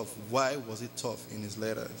was tough. Why was he tough in his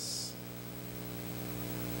letters?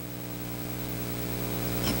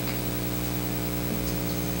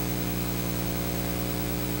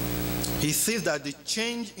 He says that the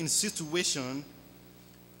change in situation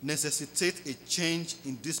necessitates a change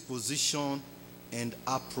in disposition and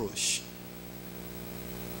approach.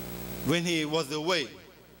 When he was away,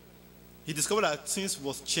 he discovered that things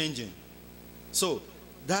was changing. So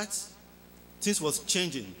that things was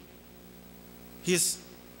changing. His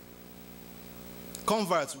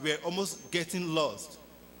converts were almost getting lost.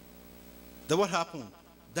 Then what happened?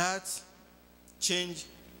 That change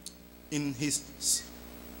in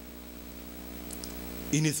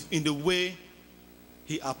the way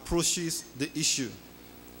he approaches the issue,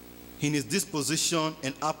 in his disposition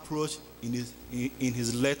and approach in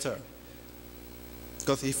his letter.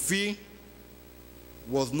 Because if he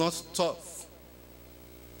was not tough,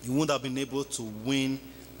 he wouldn't have been able to win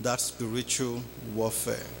that spiritual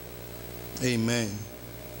warfare. Amen.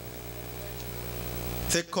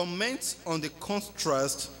 They comment on the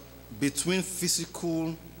contrast between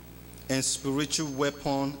physical and spiritual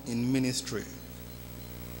weapon in ministry.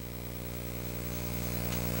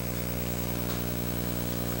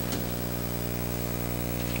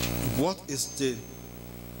 What is the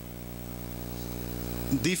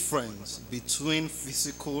difference between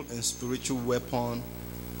physical and spiritual weapon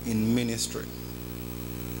in ministry?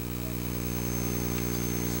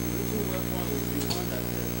 Spiritual weapon is the one that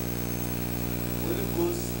the Holy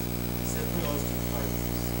Ghost sets us to fight.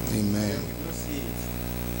 Amen. And we don't see it.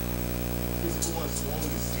 Physical one is one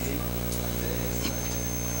we see, and then it's like,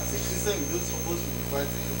 as a Christian, we don't supposed to be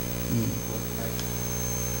fighting, but like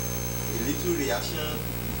a little reaction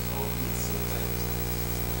is all it sometimes.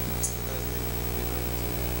 That's the difference.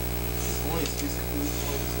 One is physical,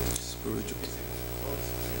 one is Spiritual. One is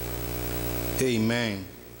spiritual. Amen.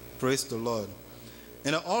 Praise the Lord.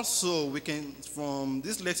 And also we can, from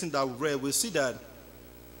this lesson that we read, we see that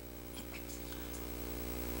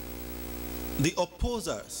the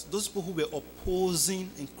opposers, those people who were opposing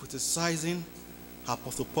and criticizing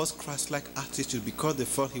Apostle Paul's Christ-like attitude because they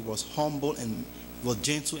felt he was humble and was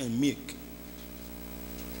gentle and meek,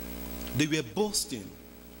 they were boasting.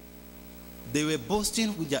 They were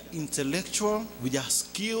boasting with their intellectual, with their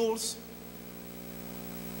skills,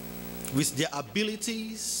 with their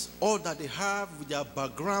abilities, all that they have, with their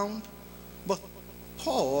background. But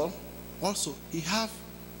Paul also, he have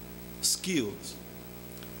skills.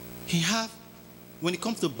 He have, when it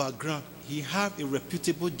comes to background, he have a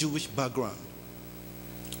reputable Jewish background.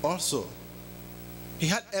 Also, he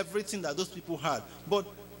had everything that those people had. But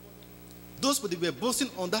those people, they were boasting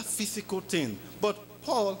on that physical thing. But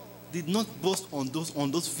Paul did not boast on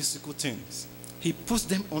those physical things. He puts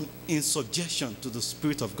them in subjection to the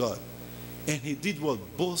Spirit of God. And he did what?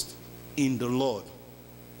 Boast in the Lord.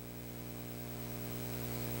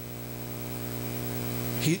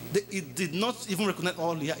 He did not even recognize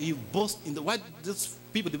all he boasted in the, why these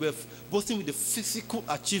people, they were boasting with the physical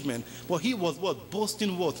achievement, but he was what?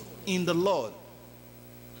 Boasting what? In the Lord.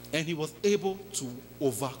 And he was able to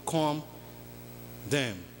overcome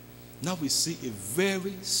them. Now we see a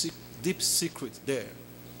very deep secret there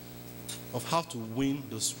of how to win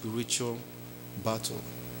the spiritual battle.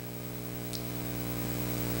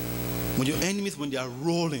 When your enemies, when they are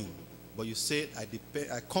rolling, but you say,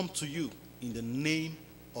 I come to you in the name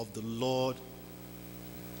of the Lord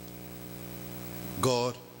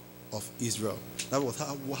God of Israel. That was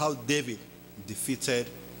how David defeated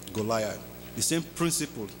Goliath. The same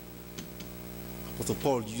principle Apostle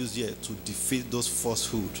Paul used here to defeat those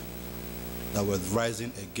falsehoods that were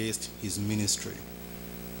rising against his ministry.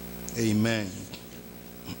 Amen.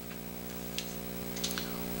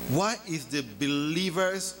 Why is the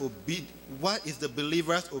believer's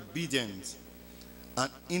obedience an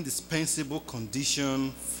indispensable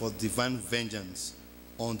condition for divine vengeance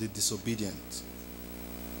on the disobedient?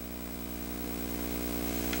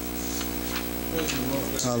 Praise the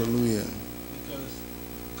Lord. Hallelujah. Because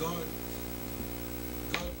God,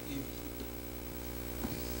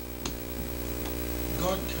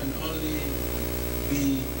 God can only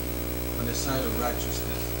be on the side of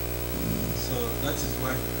righteousness. So that is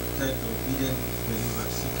why he protects the obedient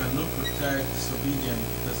believers. He cannot protect disobedient,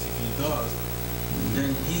 because if he does,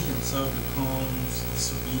 then he himself becomes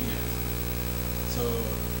disobedient. So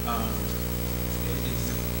it is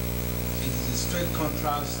a straight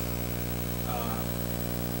contrast,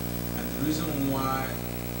 and the reason why,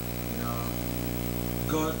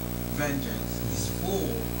 God vengeance is for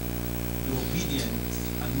the obedient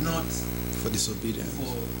and not For disobedience.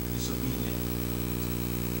 for disobedient.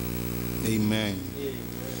 Amen. Amen.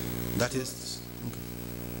 That is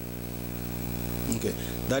okay.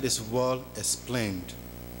 That is well explained.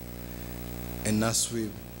 And as we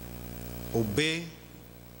obey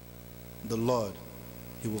the Lord,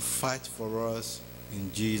 He will fight for us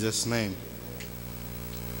In Jesus' name.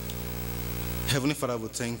 Heavenly Father, we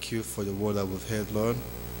thank you for the word that we've heard, Lord.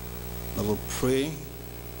 I will pray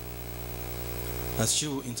as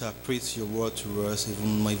you interpret your word to us,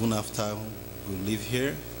 even after we leave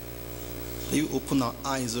here. You open our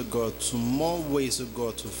eyes, O God, to more ways, O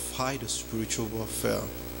God, to fight the spiritual warfare.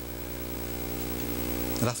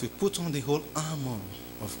 And as we put on the whole armor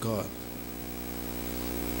of God,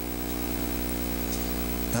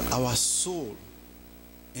 that our soul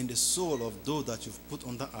and the soul of those that you've put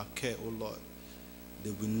under our care, O Lord,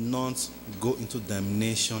 they will not go into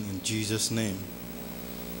damnation in Jesus' name.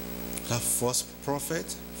 That false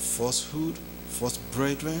prophet, falsehood, false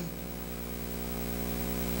brethren,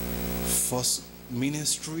 false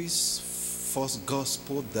ministries, false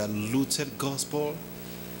gospel, diluted gospel,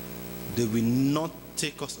 they will not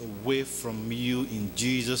take us away from you in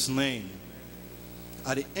Jesus' name.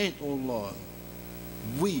 At the end, oh Lord,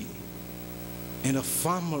 we and the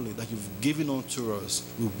family that you've given unto us,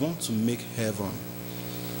 we want to make heaven.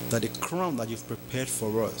 That the crown that you've prepared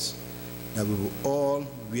for us, that we will all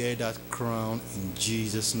wear that crown in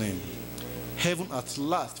Jesus' name. Heaven at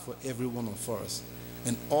last for every one of us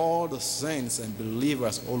and all the saints and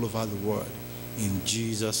believers all over the world. In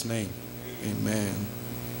Jesus' name, amen.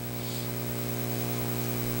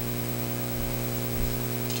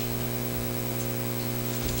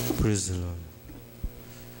 Praise the Lord.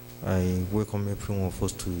 I welcome every one of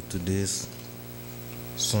us to today's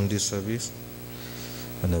Sunday service,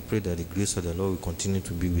 and I pray that the grace of the Lord will continue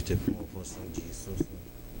to be with every one of us in Jesus' name.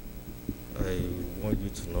 I want you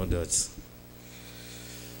to know that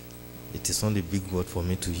it is not a big word for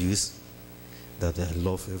me to use, that I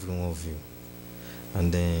love every one of you.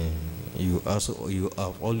 And then you have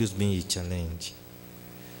always been a challenge.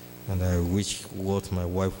 And I wish what my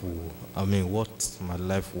life would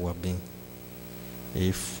have been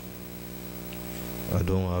if I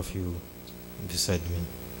don't have you beside me.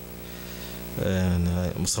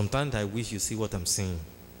 And sometimes I wish you see what I'm saying.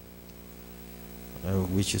 I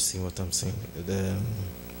wish you see what I'm saying.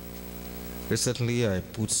 Recently, I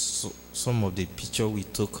put some of the picture we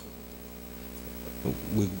took.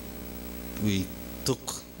 We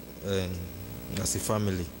took as a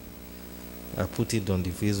family. I put it on the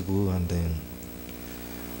Facebook, and then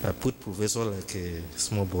I put Professor like a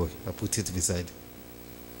small boy. I put it beside.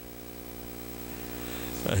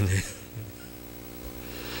 And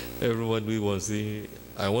everyone we want to say,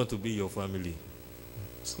 I want to be your family.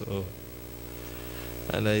 So,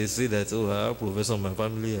 and I say that, oh, I have professor in my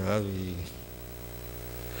family, I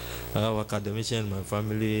have academician in my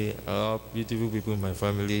family, I have beautiful people in my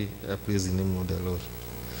family. I praise the name of the Lord.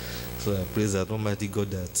 So I praise that Almighty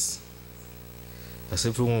God that as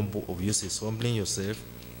everyone of you is humbling yourself,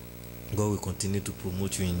 God will continue to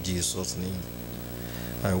promote you in Jesus' name.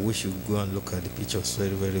 I wish you go and look at the pictures,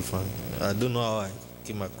 very, very fine. I don't know how I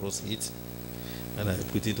came across it, and I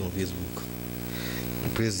put it on Facebook.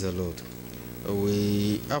 Praise the Lord.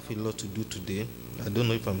 We have a lot to do today. I don't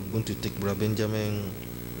know if I'm going to take Brother Benjamin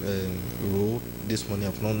role this morning.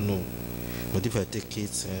 I don't know, but if I take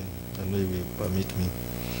it, I know he will permit me,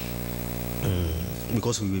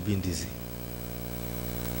 because we will be busy.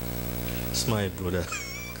 Smile, brother.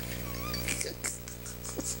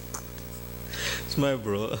 Smile,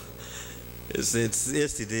 bro. Since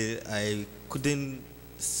yesterday, I couldn't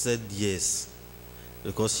say yes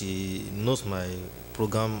because she knows my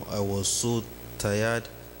program. I was so tired.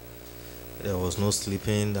 I was not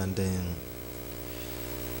sleeping, and then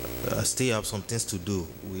I still have some things to do.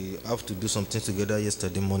 We have to do some things together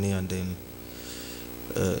yesterday morning, and then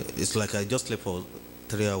it's like I just slept for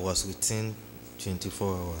 3 hours within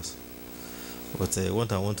 24 hours. But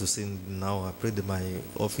what I want to say now, I pray that my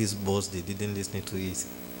office boss, they didn't listen to it.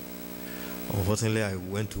 Unfortunately, I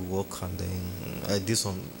went to work, and then I did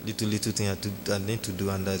some little thing I need to do,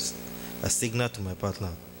 and I signaled to my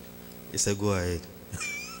partner. He said, go ahead.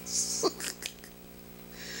 So,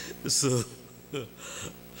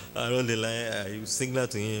 around the line, I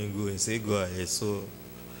signaled to him and go and say, go ahead. So,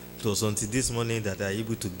 it was until this morning that I was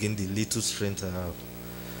able to gain the little strength I have.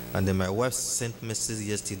 And then my wife sent message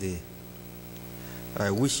yesterday. I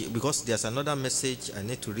wish, because there's another message I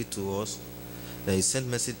need to read to us. They sent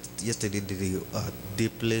message yesterday that they are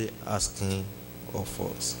deeply asking of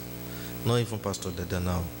us. Not even Pastor Dada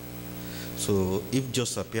now. So if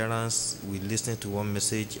just appearance, we listen to one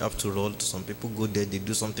message, after all, some people go there, they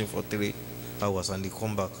do something for 3 hours and they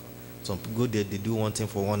come back. Some people go there, they do one thing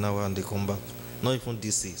for 1 hour and they come back. Not even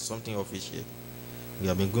DC, something official. We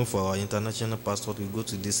have been going for our international passport. We go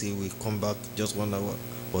to DC, we come back just 1 hour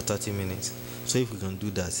or 30 minutes. So if we can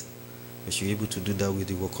do that, we should be able to do that with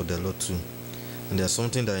the work of the Lord too. And there's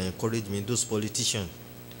something that encouraged me. Those politicians,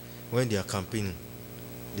 when they are campaigning,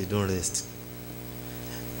 they don't rest.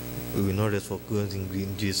 We will not rest for God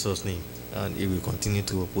in Jesus' name. And He will continue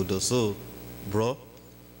to uphold us. So, bro,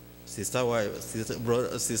 sister, wife,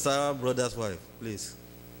 sister, brother's wife, please.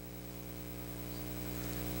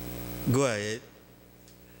 Go ahead.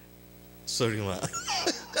 Sorry, ma.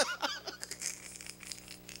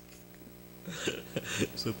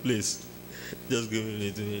 So please, just give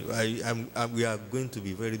it to me. We are going to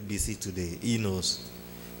be very busy today. He knows.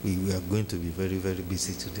 We are going to be very, very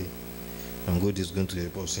busy today. And God is going to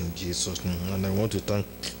help us in Jesus' name. And I want to thank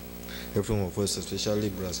every one of us, especially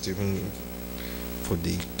Brother Stephen, for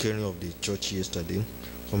the caring of the church yesterday.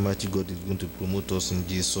 Almighty God is going to promote us in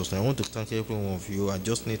Jesus' name. I want to thank every one of you. I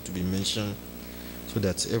just need to be mentioned so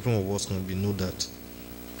that every one of us can know that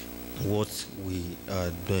what we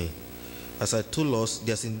are doing. As I told us,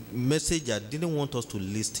 there's a message I didn't want us to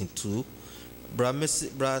listen to. Brother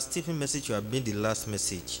Stephen's message should have been the last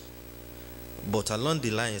message. But along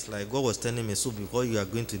the line, it's like God was telling me, so because you are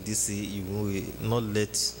going to DC, you will not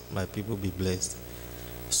let my people be blessed.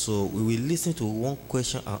 So we will listen to one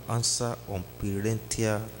question and answer on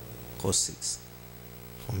parental courses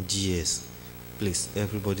from GS. Please,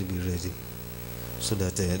 everybody be ready. So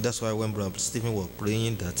that that's why when Brother Stephen was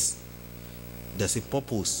praying that there's a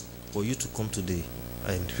purpose for you to come today,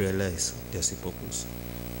 and realize there's a purpose.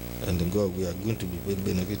 And God, we are going to be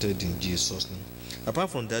benefited in Jesus' name. Apart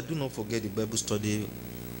from that, do not forget the Bible study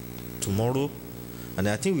tomorrow. And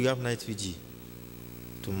I think we have night VG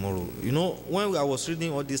tomorrow. You know, when I was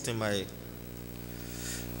reading all this thing, my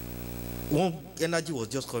one energy was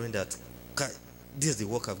just coming that this is the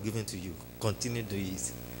work I've given to you. Continue to do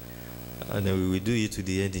it. And then we will do it to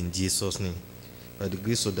the end in Jesus' name. By the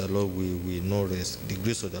grace of the Lord, we will not rest. The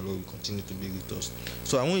grace of the Lord will continue to be with us.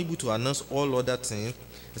 So I want you to announce all other things.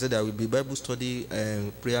 I said there will be Bible study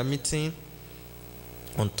and prayer meeting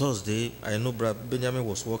on Thursday. I know Brother Benjamin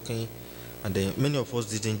was working, and then many of us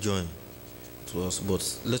didn't join to us,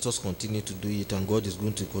 but let us continue to do it, and God is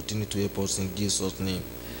going to continue to help us in Jesus' name.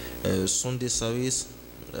 Sunday service,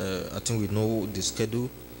 I think we know the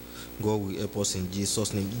schedule. God will help us in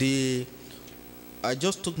Jesus' name. I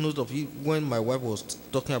just took note of it when my wife was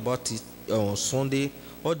talking about it on Sunday.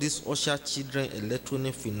 All these usher children,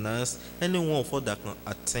 electronic finance, anyone of us that can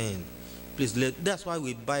attend, please. That's why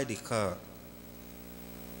we buy the car.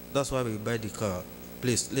 That's why we buy the car.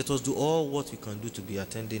 Please, let us do all what we can do to be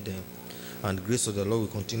attending them. And the grace of the Lord will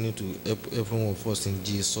continue to help every one of us in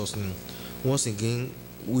Jesus' name. Once again,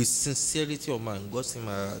 with sincerity of mind, God's in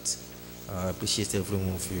my heart, I appreciate every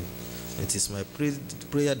one of you. It is my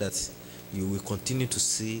prayer that you will continue to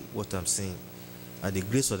see what I'm saying. And the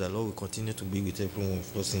grace of the Lord will continue to be with every one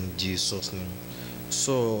of us in Jesus' name.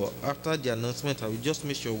 So, after the announcement, I will just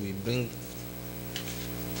make sure we bring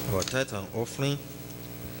our tithe and offering.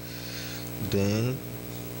 Then,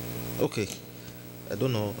 okay, I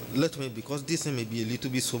don't know, let me, because this may be a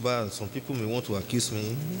little bit sober and some people may want to accuse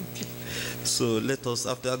me. So let us,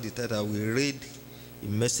 after the title, we read a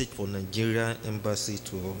message for Nigerian embassy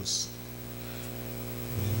to us.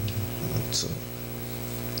 So,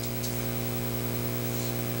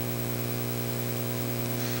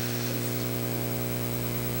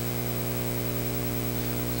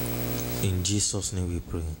 in Jesus' name we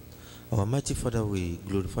pray. Our mighty Father, we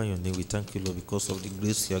glorify your name. We thank you, Lord, because of the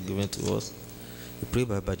grace you have given to us. We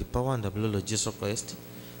pray by the power and the blood of Jesus Christ,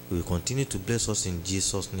 we will continue to bless us in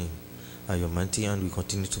Jesus' name. And your mighty hand will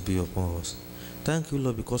continue to be upon us. Thank you,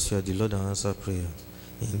 Lord, because you are the Lord and answer prayer.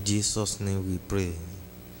 In Jesus' name we pray.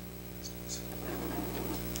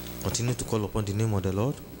 Continue to call upon the name of the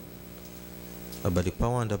Lord. And by the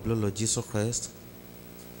power and the blood of Jesus Christ,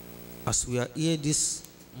 as we are here this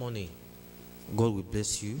morning, God will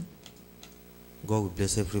bless you. God will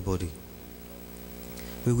bless everybody.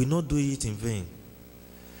 We will not do it in vain.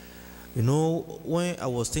 You know, when I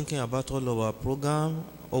was thinking about all of our program,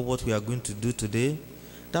 or what we are going to do today,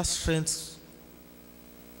 that strength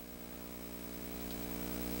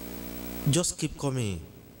just keep coming,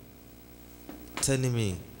 telling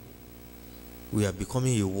me we are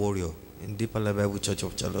becoming a warrior in Deeper Life Bible Church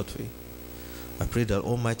of Charlottesville. I pray that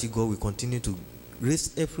Almighty God will continue to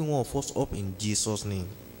raise every one of us up in Jesus' name.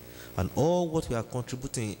 And all what we are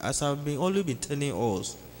contributing, as I've always been telling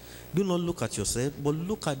us, do not look at yourself, but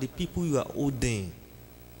look at the people you are holding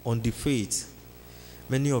on the faith.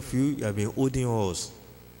 Many of you have been holding us.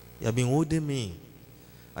 You have been holding me.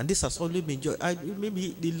 And this has always been joy.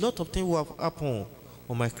 Maybe a lot of things will have happened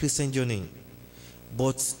on my Christian journey.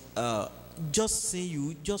 But just seeing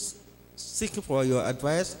you, just seeking for your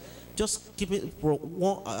advice, just keeping for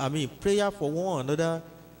one, prayer for one another,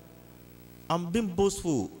 I'm being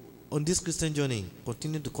boastful on this Christian journey.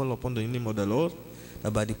 Continue to call upon the name of the Lord,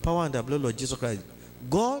 that by the power and the blood of Jesus Christ,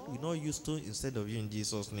 God will not use stone instead of you in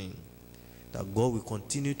Jesus' name. That God will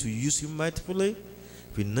continue to use you mightily,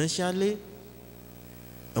 financially,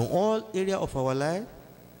 in all areas of our life.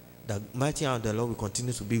 That mighty hand of the Lord will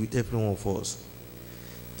continue to be with every one of us.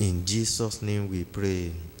 In Jesus' name we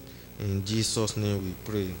pray. In Jesus' name we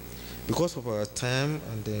pray. Because of our time,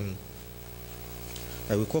 and then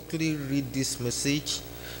I will quickly read this message,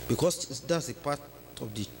 because that's a part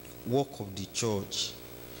of the work of the church,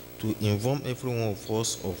 to inform every one of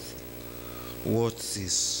us of what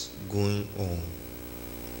is going on,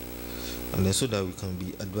 and then so that we can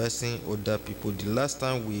be advising other people. The last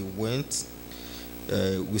time we went,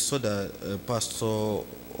 we saw that Pastor,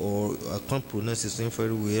 or I can't pronounce his name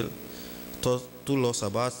very well, told us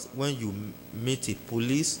about when you meet a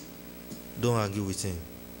police, don't argue with him.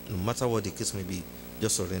 No matter what the case may be,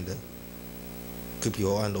 just surrender. Keep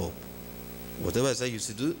your hand up. Whatever I say you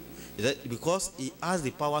should do, is that because he has the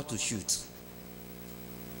power to shoot.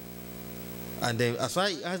 And then as far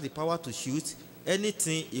as he has the power to shoot,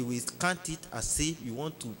 anything he will count it as if you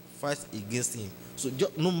want to fight against him. So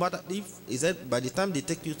no matter if he said by the time they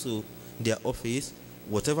take you to their office,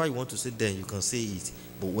 whatever you want to say, then you can say it.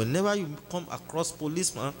 But whenever you come across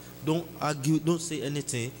policeman, don't argue, don't say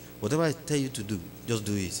anything. Whatever I tell you to do, just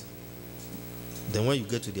do it. Then when you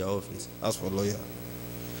get to their office, ask for a lawyer.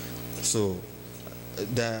 So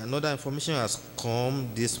another information has come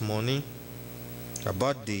this morning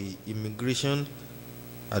about the immigration.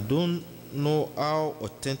 I don't know how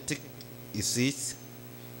authentic is it,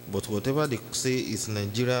 but whatever they say is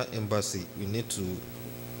Nigeria embassy, we need to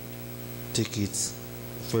take it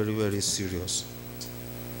very, very serious.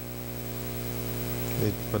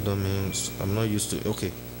 Wait, pardon me, I'm not used to it.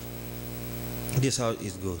 Okay, this is how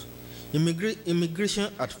it goes.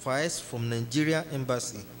 Immigration advice from Nigeria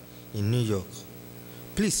embassy in New York.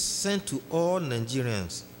 Please send to all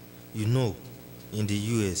Nigerians you know in the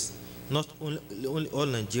US, not only all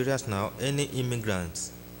Nigerians now, any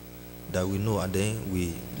immigrants that we know, and then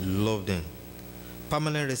we love them.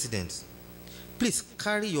 Permanent residents, please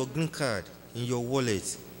carry your green card in your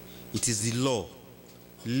wallet. It is the law.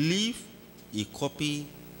 Leave a copy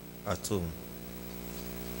at home.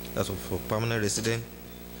 That's for permanent resident.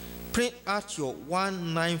 Print out your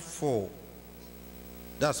 194.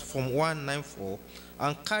 That's from 194,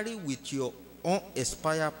 and carry with your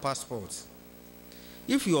unexpired passport.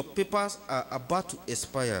 If your papers are about to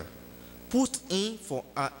expire, put in for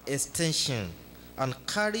an extension and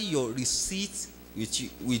carry your receipt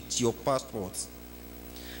with your passport.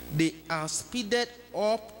 They have speeded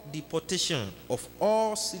up deportation of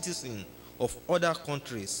all citizens of other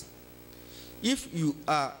countries. If you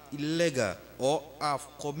are illegal or have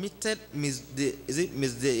committed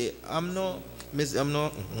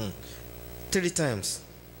three times,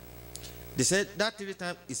 they said that 3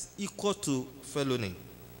 times is equal to felony.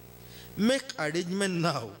 Make arrangement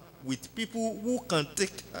now with people who can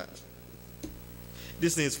take.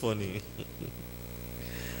 This thing is funny.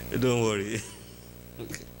 Don't worry.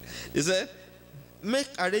 He said, make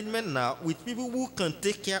arrangement now with people who can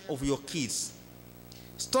take care of your kids.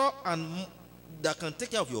 Store and that can take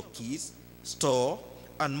care of your kids, store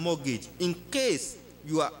and mortgage in case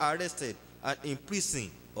you are arrested and imprisoned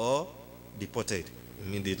or deported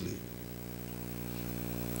immediately.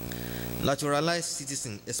 Naturalized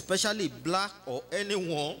citizen, especially black or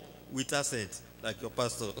anyone with accent, like your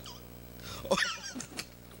pastor.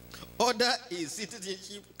 Order a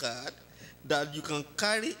citizenship card that you can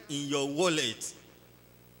carry in your wallet.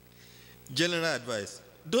 General advice: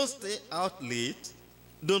 don't stay out late.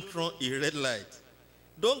 Don't run a red light.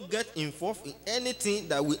 Don't get involved in anything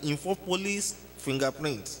that will involve police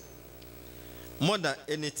fingerprints. More than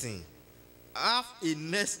anything, have a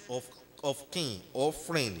nest of kin or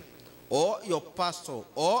friend or your pastor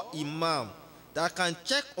or imam that can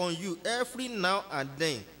check on you every now and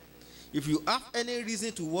then. If you have any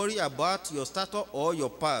reason to worry about your status or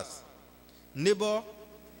your past, neighbor,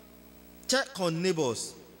 check on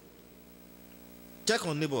neighbors. Check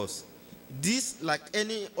on neighbors. This, like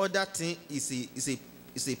any other thing, is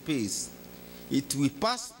a pace. It will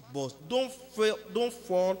pass, but don't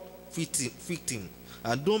fall victim,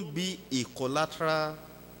 and don't be a collateral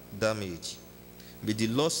damage. May the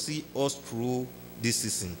Lord see us through this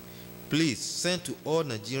season. Please send to all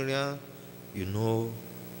Nigerians you know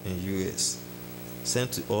in US.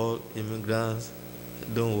 Send to all immigrants.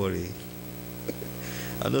 Don't worry.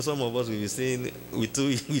 I know some of us will be saying, we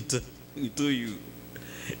told you.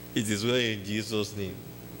 It is well in Jesus' name.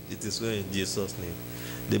 It is well in Jesus' name.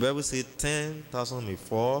 The Bible says 10,000 may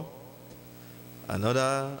fall,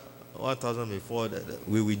 another 1,000 before that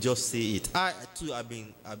we will just say it. I too, I've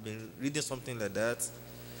been reading something like that.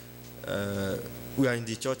 We are in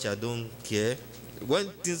the church, I don't care. When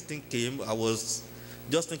this thing came, I was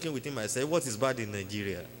just thinking within myself, what is bad in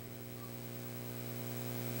Nigeria?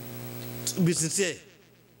 To be sincere,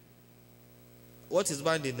 what is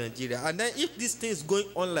bad in Nigeria? And then if this thing is going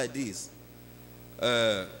on like this,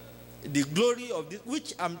 the glory of this,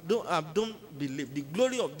 which I don't believe, the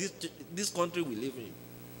glory of this country we live in.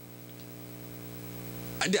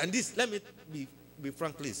 And this, let me be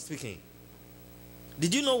frankly speaking.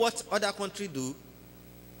 Did you know what other countries do?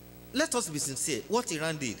 Let us be sincere. What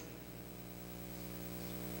Iran did.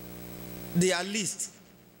 They are least.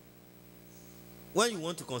 When you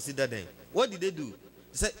want to consider them, what did they do?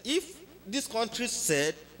 They said, if this country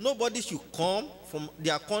said nobody should come from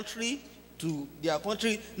their country to their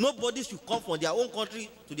country, nobody should come from their own country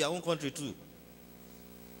to their own country too.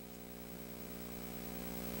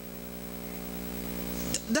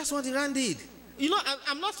 That's what Iran did. You know,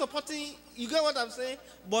 I'm not supporting, you get what I'm saying?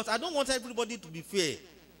 But I don't want everybody to be fair.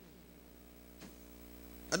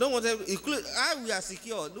 I don't want everybody, we are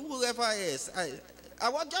secure, whoever else. I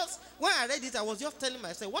was just, when I read it, I was just telling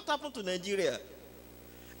myself, what happened to Nigeria?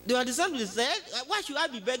 They were deciding, why should I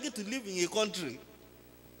be begging to live in a country?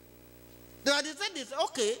 They were deciding,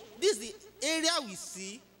 okay, this is the area we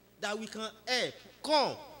see that we can help.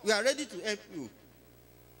 Come, we are ready to help you.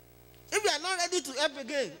 If you are not ready to help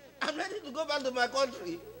again, I'm ready to go back to my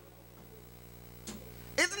country.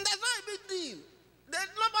 That's not a big deal.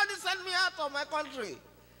 Nobody sent me out of my country.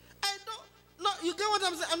 I don't. No, you get what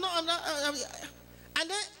I'm saying? I'm not. And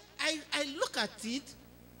then I look at it.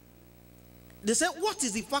 They say, what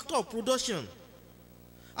is the factor of production?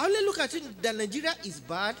 I only look at it that Nigeria is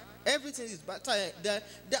bad. Everything is bad.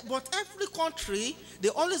 But every country, they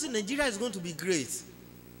always say Nigeria is going to be great.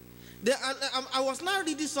 I was now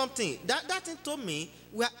reading something. That thing told me,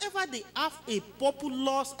 wherever they have a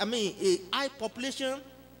populous, a high population,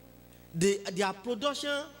 their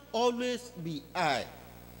production always be high.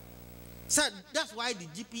 So that's why the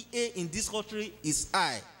GPA in this country is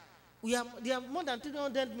high. There are more than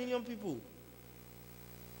 300 million people.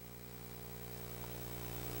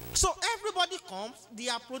 So everybody comes, they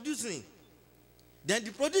are producing. Then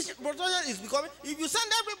the production is becoming, if you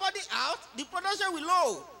send everybody out, the production will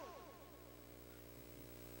low.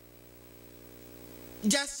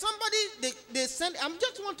 Just somebody they send. I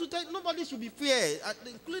just want to tell nobody should be fair,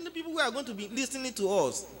 including the people who are going to be listening to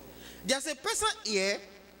us. There's a person here.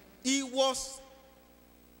 He was.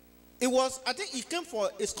 I think he came for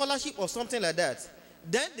a scholarship or something like that.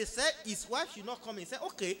 Then they said his wife should not come. He said,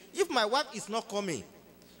 okay, if my wife is not coming,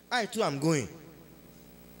 I too am going.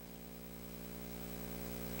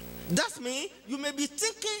 That's me. You may be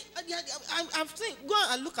thinking. I'm thinking. Go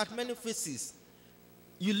and look at many faces.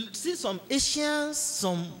 You see some Asians,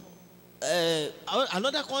 some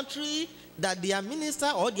another country that they are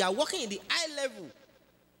minister or they are working in the high level.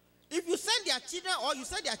 If you send their children or you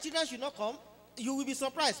said their children should not come, you will be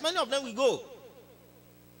surprised. Many of them will go.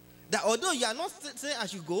 That although you are not saying I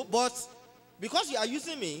should go, but because you are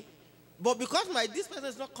using me, but because this person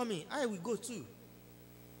is not coming, I will go too.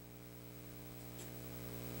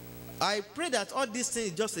 I pray that all these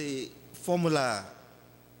things is just a formula.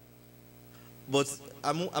 But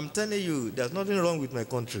I'm telling you, there's nothing wrong with my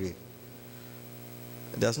country.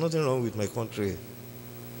 There's nothing wrong with my country.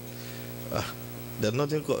 There's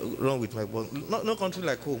nothing wrong with my country. No country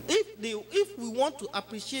like home. If we want to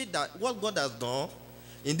appreciate that what God has done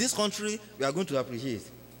in this country, we are going to appreciate.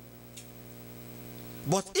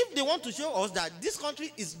 But if they want to show us that this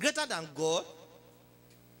country is greater than God,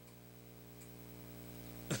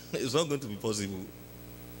 it's not going to be possible.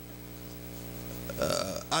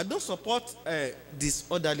 I don't support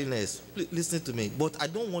disorderliness. Please listen to me. But I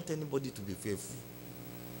don't want anybody to be fearful.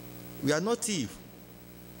 We are not thieves.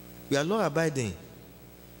 We are law-abiding.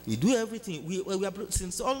 We do everything. We are,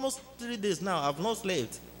 since almost 3 days now, I've not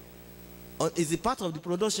slept. It's a part of the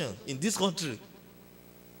production in this country.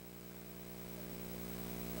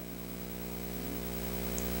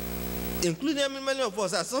 Including many of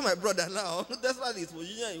us. I saw my brother now. That's why his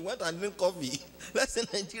position. He went and drank coffee. Let's say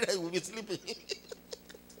Nigeria will be sleeping.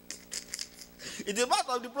 It's a part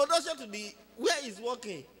of the production to the where he's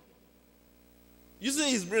working. Using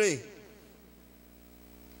his brain.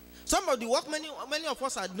 Some of the work many of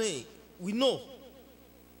us are doing, we know.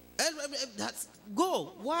 That's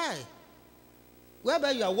go. Why?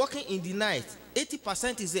 Whereby you are working in the night,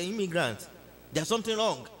 80% is an immigrant. There's something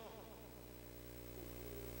wrong.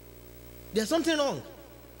 There's something wrong.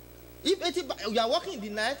 If you are working in the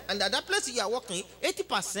night and at that place you are working,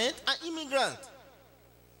 80% are immigrant.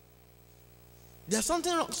 There's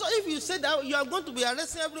something wrong. So if you say that you are going to be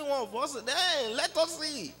arresting every one of us, then let us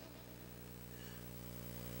see.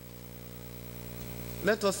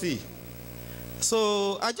 Let us see.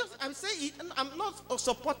 So I'm saying I'm not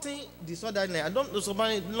supporting disorderliness. I don't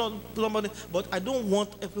support somebody, but I don't want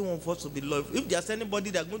everyone of us to be loved. If there's anybody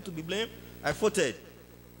that's going to be blamed, I voted.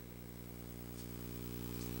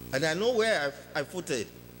 And I know where I voted.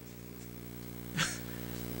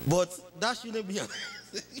 But that shouldn't be.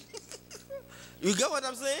 You get what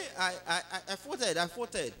I'm saying? I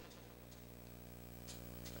voted.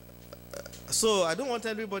 So I don't want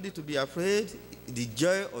everybody to be afraid. The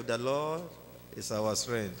joy of the Lord is our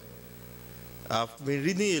strength. I've been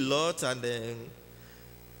reading a lot, and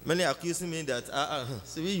many accusing me that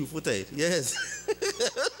see you voted. Yes.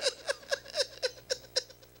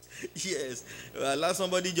 Yes. Last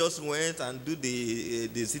somebody just went and do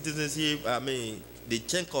the citizenship. I mean, the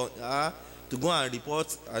check on to go and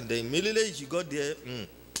report, and then immediately she got there.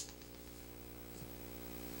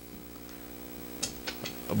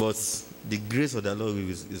 But the grace of the Lord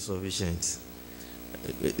is sufficient.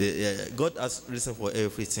 God has reason for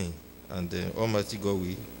everything, and Almighty God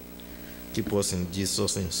will keep us in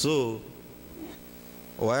Jesus' name. So,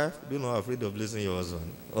 wife, do not afraid of losing your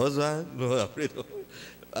husband. Husband, do not afraid of.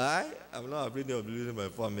 I am not afraid of losing my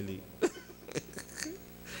family.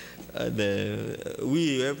 And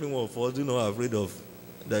we, every one of us, do not afraid of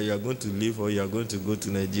that you are going to leave, or you are going to go to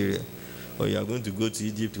Nigeria, or you are going to go to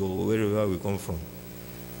Egypt, or wherever we come from.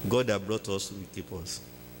 God that brought us will keep us.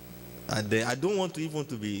 And I don't want to even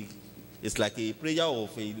to be, it's like a prayer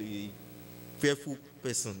of a fearful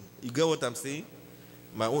person. You get what I'm saying?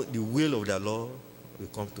 The will of the Lord will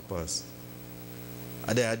come to pass.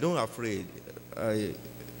 And I don't afraid.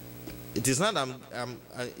 It is not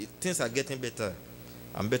things are getting better.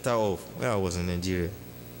 I'm better off when I was in Nigeria.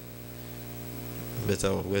 Better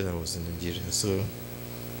off when I was in Nigeria. So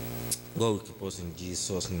God will keep us in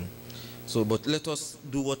Jesus' name. So, but let us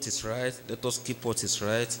do what is right. Let us keep what is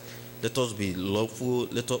right. Let us be lawful.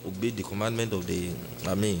 Let us obey the commandment of the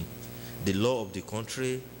law of the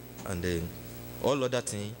country, and all other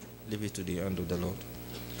things, leave it to the hand of the Lord.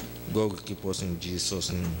 God will keep us in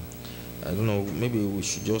Jesus' name. I don't know, maybe we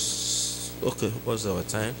should just, okay, what's our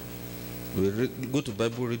time? We go to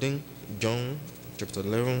Bible reading, John chapter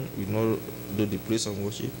 11. We know do the praise and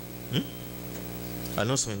worship.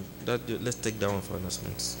 Announcement. Let's take that one for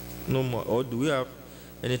announcements. No more. Or do we have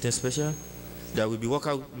anything special? There will be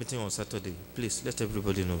workout meeting on Saturday. Please let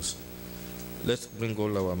everybody know. Let's bring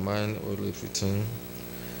all our mind, all everything.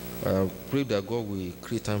 Pray that God will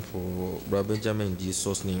create time for Brother Benjamin in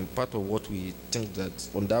Jesus' name. Part of what we think that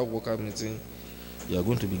on that workout meeting, you are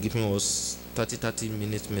going to be giving us 30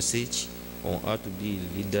 minute message on how to be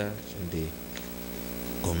a leader in the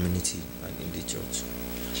community and in the church.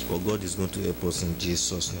 But God is going to help us in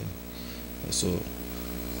Jesus' name. So,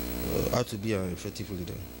 how to be an effective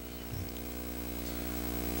leader.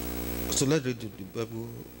 So let's read the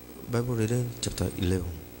Bible reading, chapter 11.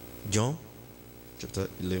 John, chapter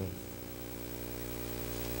 11.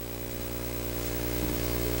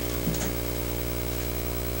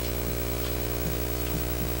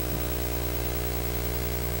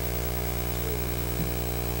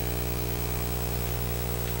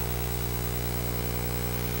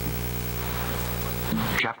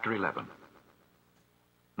 Chapter 11.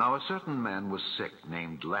 Now a certain man was sick,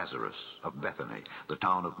 named Lazarus, of Bethany, the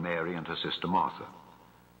town of Mary and her sister Martha.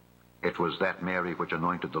 It was that Mary which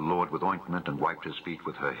anointed the Lord with ointment and wiped his feet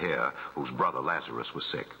with her hair, whose brother Lazarus was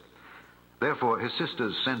sick. Therefore his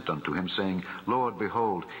sisters sent unto him, saying, Lord,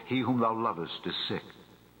 behold, he whom thou lovest is sick.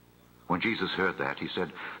 When Jesus heard that, he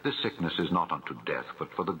said, This sickness is not unto death,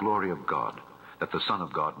 but for the glory of God, that the Son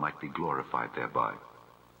of God might be glorified thereby.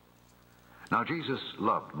 Now Jesus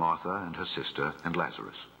loved Martha and her sister and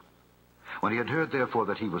Lazarus. When he had heard therefore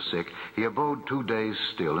that he was sick, he abode 2 days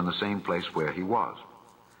still in the same place where he was.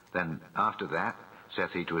 Then after that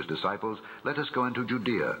saith he to his disciples, Let us go into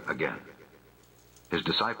Judea again. His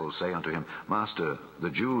disciples say unto him, Master, the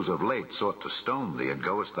Jews of late sought to stone thee, and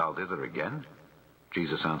goest thou thither again?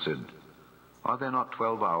 Jesus answered, Are there not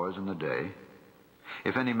 12 hours in the day?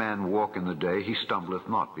 If any man walk in the day, he stumbleth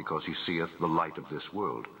not, because he seeth the light of this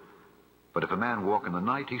world. But if a man walk in the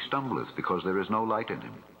night, he stumbleth, because there is no light in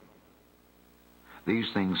him. These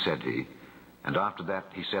things said he, and after that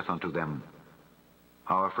he saith unto them,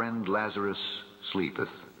 Our friend Lazarus sleepeth,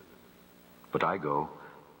 but I go,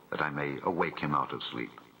 that I may awake him out of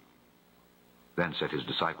sleep. Then said his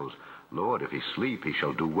disciples, Lord, if he sleep, he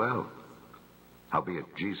shall do well.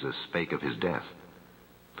 Howbeit Jesus spake of his death,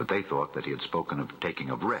 but they thought that he had spoken of taking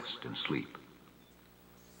of rest and sleep.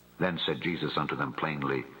 Then said Jesus unto them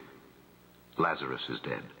plainly, Lazarus is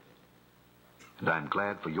dead. And I am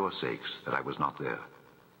glad for your sakes that I was not there,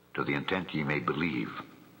 to the intent ye may believe.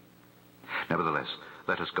 Nevertheless,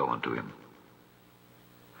 let us go unto him.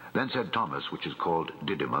 Then said Thomas, which is called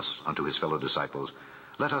Didymus, unto his fellow disciples,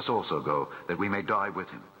 Let us also go, that we may die with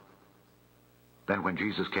him. Then when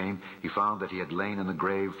Jesus came, he found that he had lain in the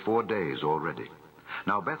grave 4 days already.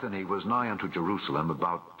 Now Bethany was nigh unto Jerusalem,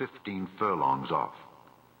 about 15 furlongs off.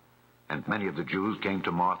 And many of the Jews came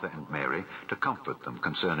to Martha and Mary to comfort them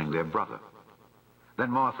concerning their brother.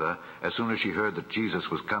 Then Martha, as soon as she heard that Jesus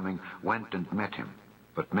was coming, went and met him.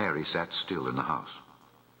 But Mary sat still in the house.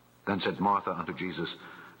 Then said Martha unto Jesus,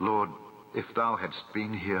 Lord, if thou hadst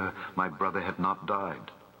been here, my brother had not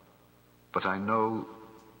died. But I know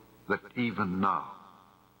that even now,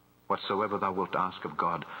 whatsoever thou wilt ask of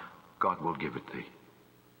God, God will give it thee.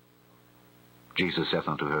 Jesus saith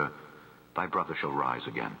unto her, Thy brother shall rise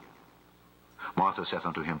again. Martha saith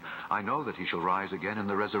unto him, I know that he shall rise again in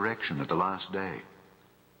the resurrection at the last day.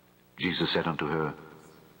 Jesus said unto her,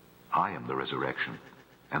 I am the resurrection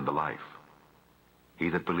and the life. He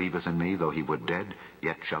that believeth in me, though he were dead,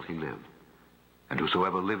 yet shall he live. And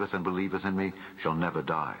whosoever liveth and believeth in me shall never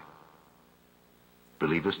die.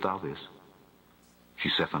 Believest thou this? She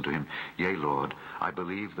saith unto him, Yea, Lord, I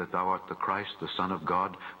believe that thou art the Christ, the Son of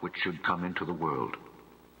God, which should come into the world.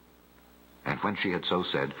 And when she had so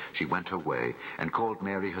said, she went her way, and called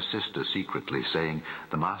Mary her sister secretly, saying,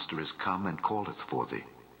 The Master is come, and calleth for thee.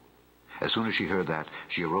 As soon as she heard that,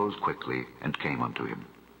 she arose quickly, and came unto him.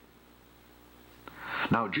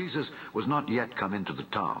 Now Jesus was not yet come into the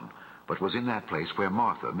town, but was in that place where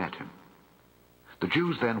Martha met him. The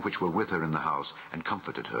Jews then which were with her in the house, and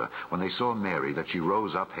comforted her, when they saw Mary, that she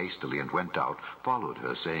rose up hastily and went out, followed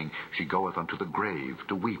her, saying, She goeth unto the grave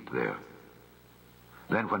to weep there.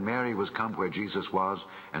 Then when Mary was come where Jesus was,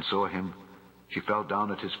 and saw him, she fell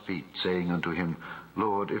down at his feet, saying unto him,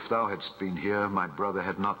 Lord, if thou hadst been here, my brother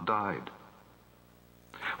had not died.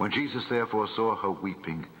 When Jesus therefore saw her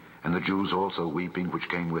weeping, and the Jews also weeping which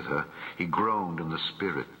came with her, he groaned in the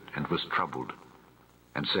spirit, and was troubled,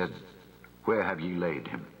 and said, Where have ye laid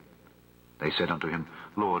him? They said unto him,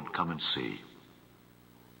 Lord, come and see.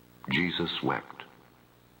 Jesus wept.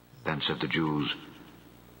 Then said the Jews,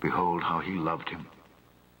 Behold how he loved him.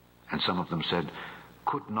 And some of them said,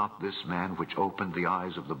 Could not this man which opened the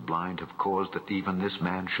eyes of the blind have caused that even this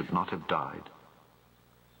man should not have died?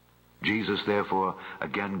 Jesus therefore,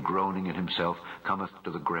 again groaning in himself, cometh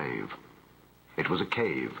to the grave. It was a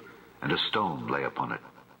cave, and a stone lay upon it.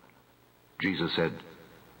 Jesus said,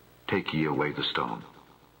 Take ye away the stone.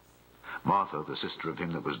 Martha, the sister of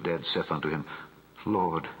him that was dead, saith unto him,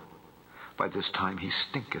 Lord, by this time he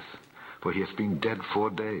stinketh, for he hath been dead 4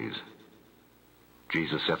 days.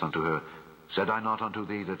 Jesus saith unto her, Said I not unto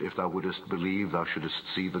thee that if thou wouldest believe, thou shouldest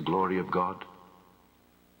see the glory of God?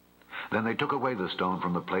 Then they took away the stone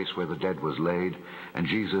from the place where the dead was laid, and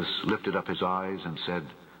Jesus lifted up his eyes and said,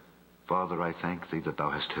 Father, I thank thee that thou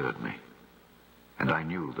hast heard me. And I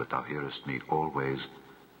knew that thou hearest me always,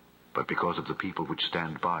 but because of the people which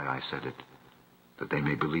stand by I said it, that they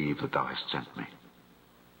may believe that thou hast sent me.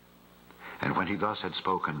 And when he thus had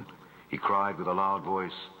spoken, he cried with a loud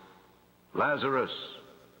voice, Lazarus,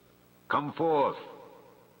 come forth.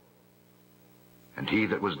 And he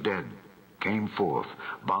that was dead came forth,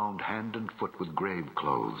 bound hand and foot with grave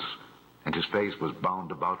clothes, and his face was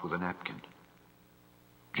bound about with a napkin.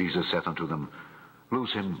 Jesus saith unto them,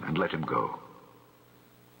 Loose him, and let him go.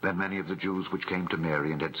 Then many of the Jews which came to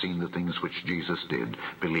Mary, and had seen the things which Jesus did,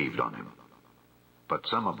 believed on him. But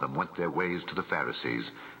some of them went their ways to the Pharisees,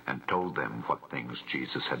 and told them what things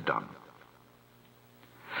Jesus had done.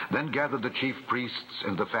 Then gathered the chief priests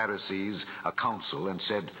and the Pharisees a council, and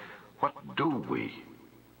said, What do we?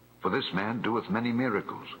 For this man doeth many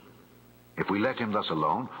miracles. If we let him thus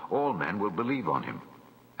alone, all men will believe on him,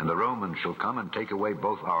 and the Romans shall come and take away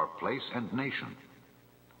both our place and nation.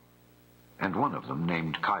 And one of them,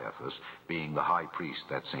 named Caiaphas, being the high priest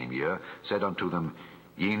that same year, said unto them,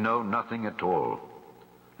 Ye know nothing at all,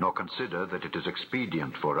 nor consider that it is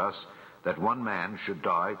expedient for us that one man should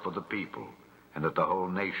die for the people, and that the whole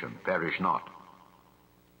nation perish not.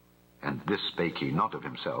 And this spake he not of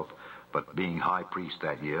himself, but being high priest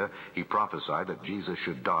that year, he prophesied that Jesus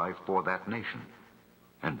should die for that nation,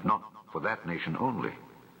 and not for that nation only,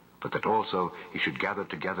 but that also he should gather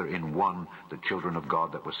together in one the children of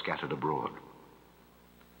God that were scattered abroad.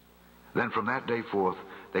 Then from that day forth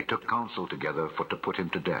they took counsel together for to put him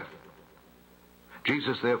to death.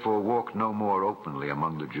 Jesus therefore walked no more openly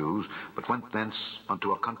among the Jews, but went thence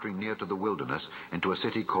unto a country near to the wilderness, into a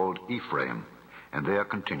city called Ephraim, and there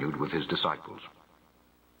continued with his disciples.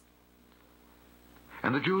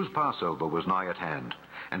 And the Jews' Passover was nigh at hand,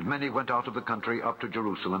 and many went out of the country up to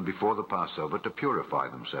Jerusalem before the Passover to purify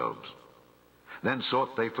themselves. Then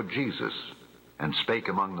sought they for Jesus, and spake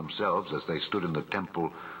among themselves as they stood in the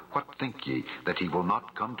temple, What think ye, that he will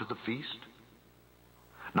not come to the feast?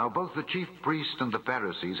 Now both the chief priests and the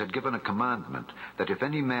Pharisees had given a commandment, that if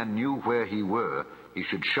any man knew where he were, he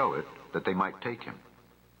should show it, that they might take him.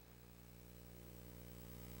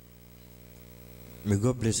 May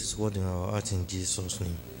God bless His word in our heart in Jesus'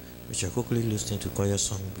 name. We shall quickly listen to choir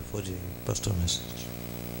song before the pastor message.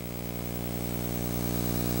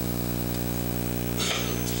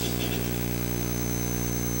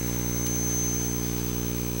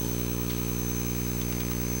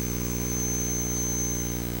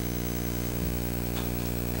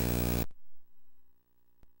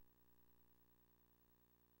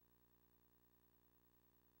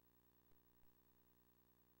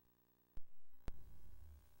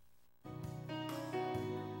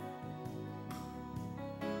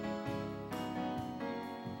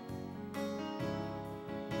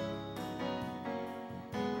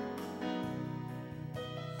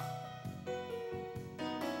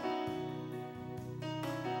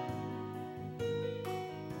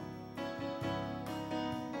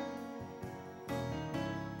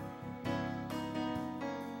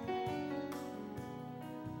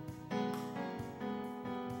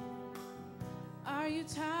 Are you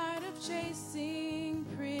tired of chasing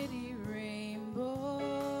pretty rainbows?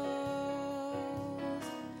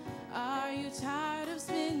 Are you tired of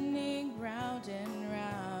spinning round and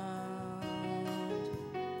round?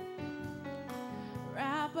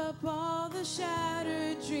 Wrap up all the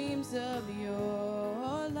shattered dreams of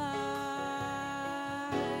your life,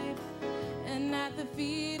 and at the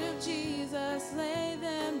feet of Jesus lay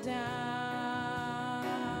them down.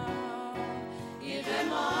 Give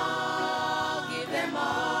them all, give them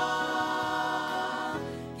all,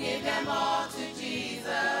 give them all to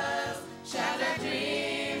Jesus. Shattered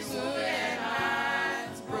dreams, wounded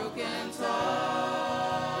hearts, broken toys.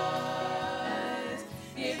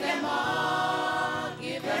 Give them all,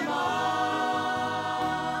 give them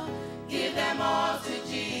all, give them all to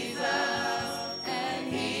Jesus,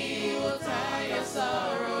 and He will turn your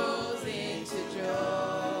sorrows into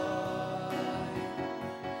joy.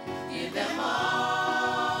 Give them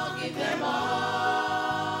all, give them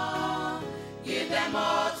all, give them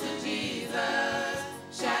all to Jesus.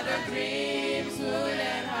 Shattered dreams,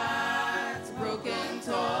 wounded hearts, broken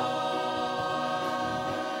toys.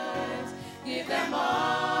 Give them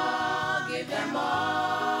all, give them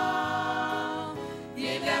all,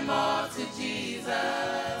 give them all to Jesus,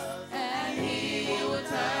 and He will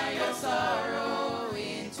turn your sorrow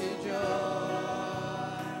into joy.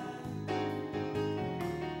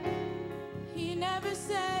 He never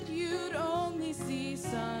said you'd only see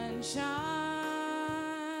sunshine,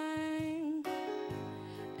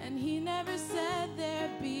 and He never said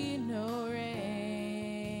there'd be no rain.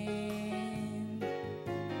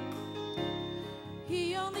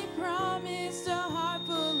 He only promised a heart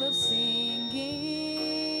full of singing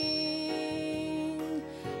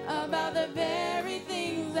about the very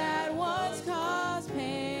things that once caused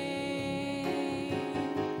pain.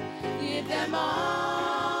 Give them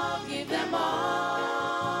all, give them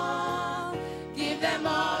all, give them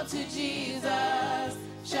all to Jesus.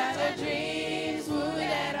 Shattered dreams,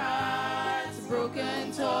 wounded hearts,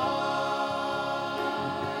 broken toys.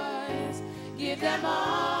 Give them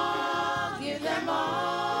all, give them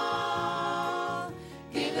all,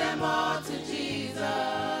 give them all to Jesus,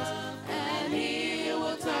 and He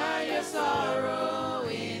will turn your sorrow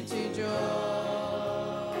into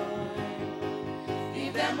joy.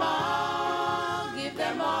 Give them all, give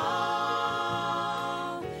them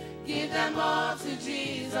all, give them all to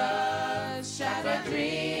Jesus. Shattered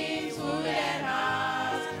dreams, wounded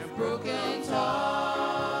hearts, broken toys.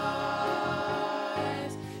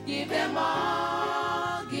 Give them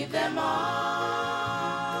all, give them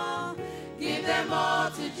all, give them all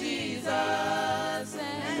to Jesus,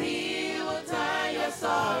 and He will turn your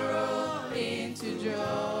sorrow into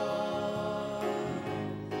joy.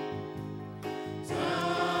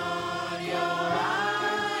 Turn your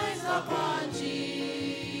eyes upon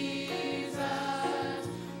Jesus.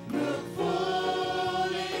 Look full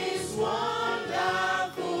in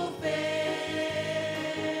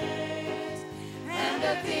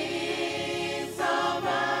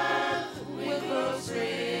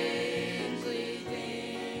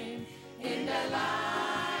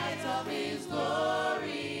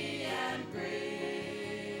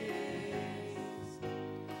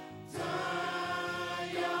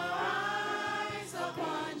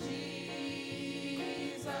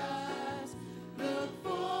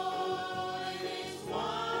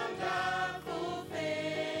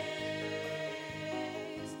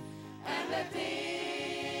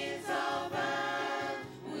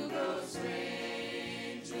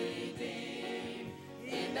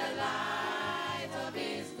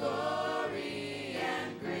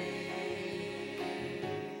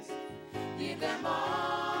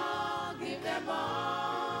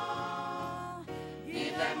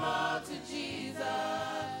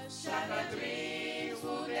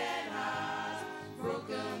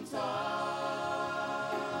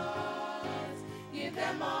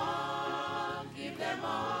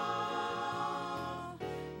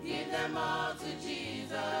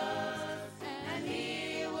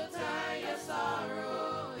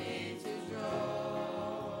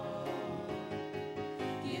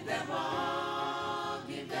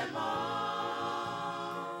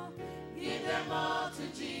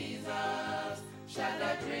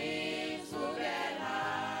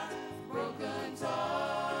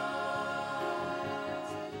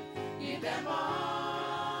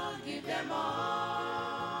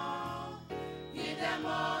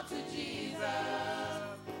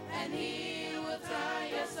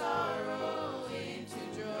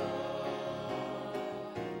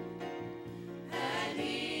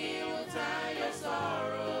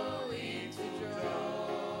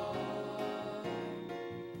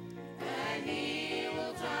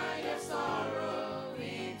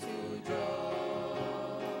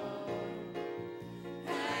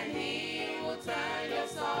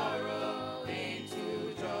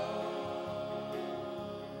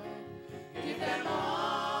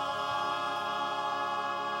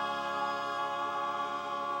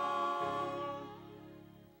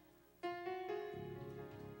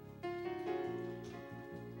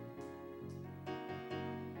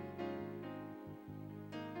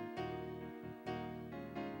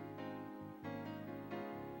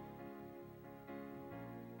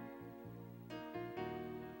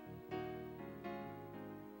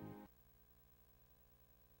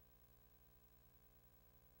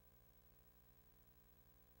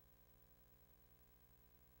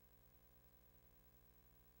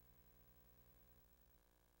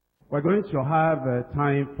We're going to have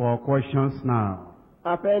time for questions now.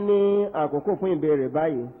 A fẹ́ ní àkókò fún ìbéèrè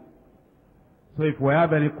báyìí. So if we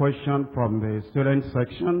have any question from the student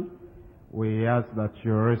section, we ask that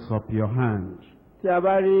you raise up your hand. Tí a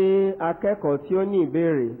bá rí akẹ́kọ̀ọ́ tí ó ní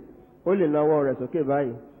ìbéèrè, ó lè nawọ́ rẹ̀ sókè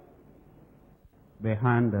báyìí. The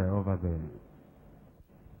hand over there.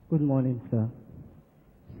 Good morning, sir.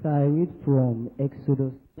 So I read from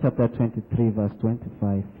Exodus chapter 23, verse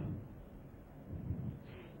 25.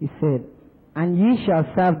 He said, "And ye shall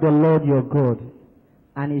serve the Lord your God,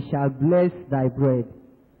 and he shall bless thy bread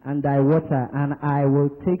and thy water, and I will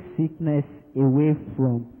take sickness away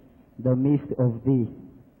from the midst of thee."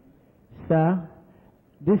 Sir,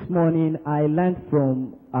 this morning I learned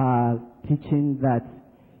from our teaching that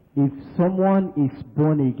if someone is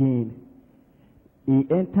born again, he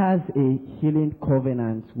enters a healing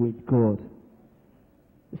covenant with God.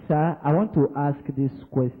 Sir, I want to ask this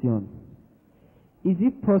question. Is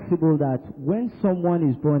it possible that when someone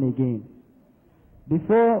is born again,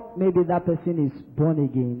 before maybe that person is born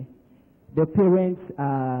again, the parents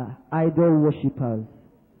are idol worshippers,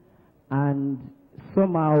 and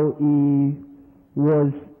somehow a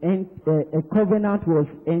covenant was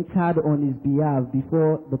entered on his behalf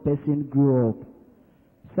before the person grew up?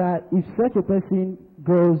 Sir, if such a person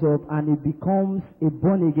grows up and he becomes a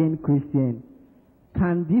born-again Christian,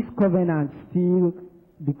 can this covenant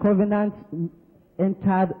the covenant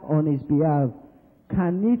entered on his behalf,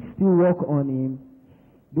 can it still work on him?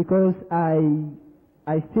 Because I'm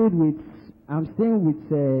staying with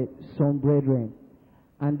some brethren,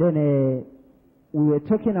 and then we were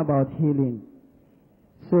talking about healing.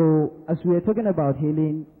 So as we were talking about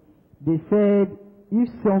healing, they said if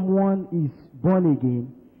someone is born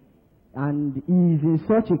again and is in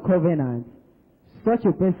such a covenant, such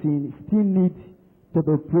a person still needs to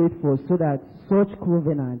be prayed for so that such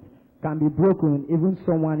covenant can be broken even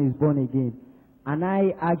someone is born again. And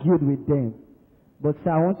I argued with them. But sir,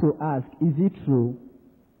 I want to ask, is it true?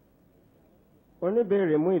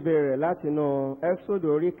 Oníbèrè mú ìbéèrè láti inú Ẹ́xódù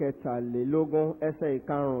orí kẹtàlélógún ẹsẹ̀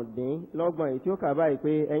ìkarùndínlọ́gbọ̀n èyí tí ó kà báyìí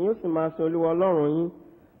pé ẹ̀yin ó sì máa sin Olúwa Ọlọ́run yín,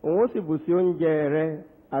 òun ó sì bù sí oúnjẹ rẹ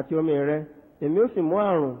àti omi rẹ, èmi ó sì mú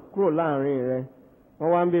àrùn kúrò láàrin rẹ.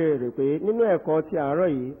 Wọ́n wá ń béèrè pé nínú ẹ̀kọ́ ti àárọ̀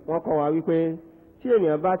yìí wọ́n kọ́ wa wípé tí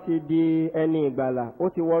ènìyàn bá ti di ẹni ìgbàlà ó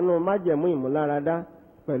ti wọnú májẹ̀mú ìmúláradá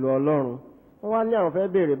pẹ̀lú Ọlọ́run. Wọ́n wá ní àwọn fẹ́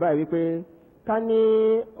béèrè báyìí wípé ká ní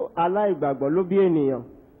aláìgbàgbọ́ ló bí ènìyàn,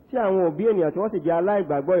 tí àwọn òbí ènìyàn tí wọ́n sì jẹ́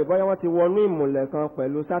aláìgbàgbọ́ ìbọ́yá wọ́n ti wọnú ìmùlẹ̀ kan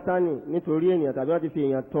pẹ̀lú Sátánì nítorí ènìyàn, tàbí wọ́n ti fi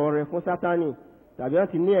èèyàn tọrẹ fún Sátánì, tàbí wọ́n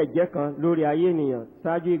ti ní ẹ̀jẹ̀ kan lórí ayé ènìyàn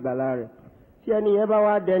ṣáájú ìgbàlà rẹ̀. Tí ẹni yẹn bá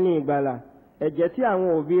wá dẹni ìgbàlà, ẹ̀jẹ̀ tí àwọn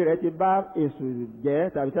òbí rẹ̀ ti bá èṣù jẹ́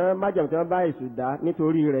tàbí tí wọ́n májẹ̀mú tí wọ́n bá èṣù dá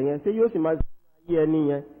nítorí rẹ̀ yẹn, ṣé yóò sì máa yé ẹni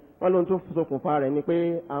yẹn? Wọ́n lóhun tó ṣokùnfà rẹ̀ ni pé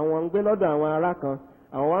àwọn ń gbé lọ́dọ̀ àwọn ará kan,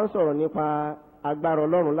 àwọn wá ń sọ̀rọ̀ nípa agbára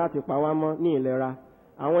Ọlọ́run láti pa wá mọ́ ní ìlera.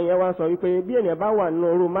 Àwọn yẹn wá sọ wípé bí ènìyàn bá wà nínú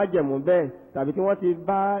orú májẹ̀mú bẹ́ẹ̀ tàbí tí wọ́n ti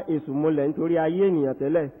bá èṣù múlẹ̀ nítorí ayé ènìyàn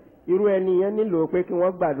tẹ́lẹ̀, irú ẹni yẹn nílò pé kí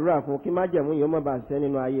wọ́n gbàdúrà fún kí májẹ̀mú yìí ó má bàa ṣiṣẹ́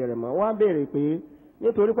nínú ayé rẹ̀ mọ́. Wọ́n á béèrè pé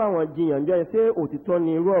nítorí pé àwọn jiyàn jẹ́ ṣé òtítọ́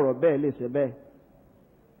ni irú ọ̀rọ̀ bẹ́ẹ̀ lè ṣe bẹ́ẹ̀.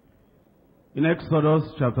 In Exodus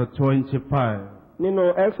chapter 25. Nínú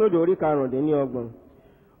Ẹ́xódù orí karùndínlọ́gbọ̀n.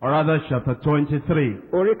 Or rather chapter 23.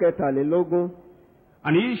 Orí kẹtàlélógún.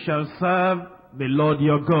 "And ye shall serve the Lord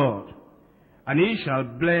your God, and he shall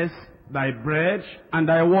bless thy bread and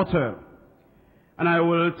thy water, and I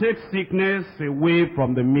will take sickness away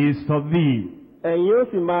from the midst of thee." Ẹ̀yin ó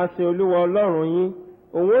sì máa sin Olúwa Ọlọ́run yín,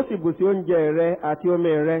 òun ó sì bù sí oúnjẹ rẹ àti omi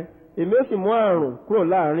rẹ, èmi ó sì mú àrùn kúrò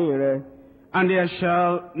láàrin rẹ. "And there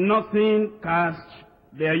shall nothing cast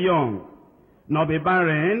their young, nor be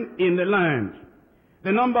barren in the land.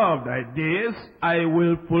 The number of thy days I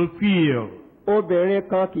will fulfill." Obìnrin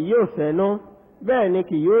kan kì yóò ṣẹ́nú, bẹ́ẹ̀ ni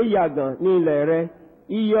kì yóò yàgàn ní ilẹ̀ rẹ,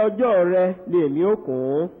 iye ọjọ́ rẹ lèmi ó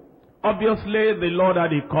kùn. Obviously, the Lord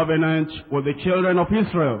had a covenant with the children of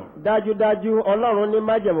Israel. Dájúdájú, Ọlọ́run ní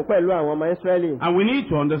májẹ̀mú pẹ̀lú àwọn ọmọ Ísírẹ́lì. And we need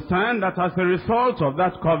to understand that as a result of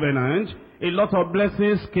that covenant, a lot of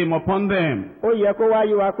blessings came upon them. Ó yẹ kó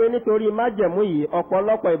wáyé wa pé nítorí májẹ̀mú yìí,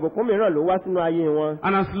 ọ̀pọ̀lọpọ̀ ìbùkún mìíràn ló wá sínú ayé wọn.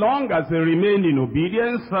 And as long as they remained in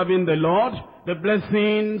obedience, serving the Lord, the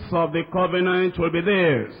blessings of the covenant will be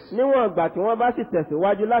theirs. Níwọ̀n ìgbà tí wọ́n bá sì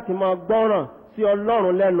tẹ̀síwájú láti máa gbọ́ràn sí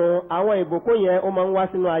Ọlọ́run lẹ́nu, àwọn ìbùkún yẹn ó máa ń wá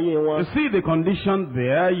sínú ayé wọn. You see the condition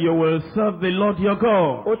there, you will serve the Lord your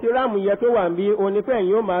God. Ó ti ráàmù yẹ pé wà ń bí onífẹ́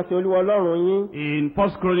yìí ó máa sin Olúwa Ọlọ́run yín. In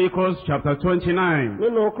 1 Chronicles chapter 29.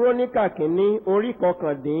 Nínú Kíróníkà kìíní orí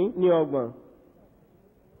kọkàndínlọ́gbọ̀n.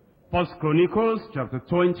 1 Chronicles chapter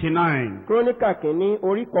 29. Kíróníkà kìíní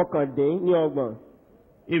orí kọkàndínlọ́gbọ̀n.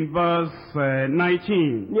 In verse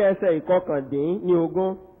 19. Ní ẹsẹ̀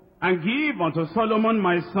ìkọkàndínlógún. And give unto Solomon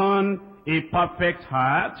my son a perfect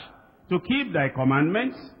heart, to keep thy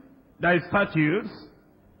commandments, thy statutes,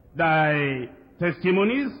 thy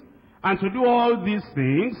testimonies, and to do all these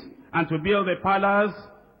things, and to build a palace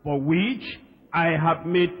for which I have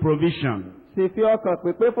made provision. Sì fi ọkàn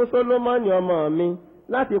pípé fún Sólómọ́nì ọmọ mi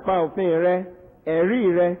láti pa òfin rẹ,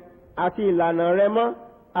 ẹ̀rí rẹ, àti ìlànà rẹ mọ́,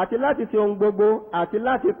 àti láti ṣe ohun gbogbo, àti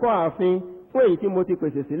láti kọ́ ààfin fún èyí tí mo ti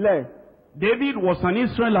pèsè sílẹ̀. David was an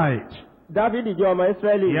Israelite. Dávidi jẹ́ ọmọ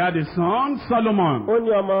Ísírẹ́lì. He had a son, Solomon. Ó ní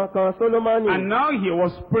ọmọ kan Sólómọ́nì. And now he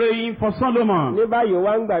was praying for Solomon. Ní báyìí ó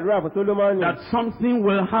wá ń gbàdúrà fún Sólómọ́nì. That something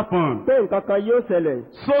will happen. Pé nǹkan kan yóò ṣẹlẹ̀.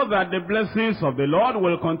 So that the blessings of the Lord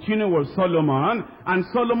will continue with Solomon, and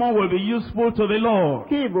Solomon will be useful to the Lord.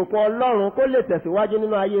 Kí ìbùkún Ọlọ́run kó lè tẹ̀síwájú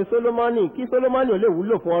nínú ayé Sólómọ́nì, kí Sólómọ́nì ò lè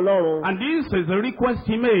wúlò fún Ọlọ́run. And this is the request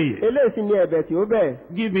he made. Eléyìí sì ni ẹ̀bẹ̀ tí ó bẹ̀.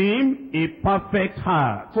 Give him a perfect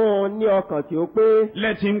heart. Fún un ní ọkàn tí ó pé.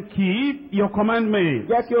 Let him keep your commandments.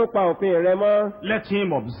 Jẹ́ kí ó pa òfin rẹ mọ́. Let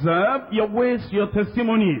him observe your ways, your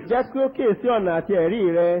testimonies. Jẹ́ kí ó kíyèsí ọ̀nà àti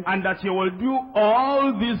ẹ̀rí rẹ. And that you will do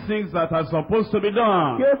all these things that are supposed to be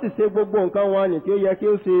done. Kí ó sì ṣe gbogbo nǹkan wọn ní tí ó yẹ kí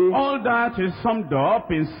ó ṣe. All that is summed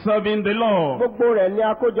up in serving the Lord. Gbogbo rẹ̀ ní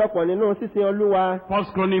àkójọpọ̀ nínú sísin Olúwa.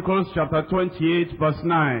 1 Chronicles chapter 28 verse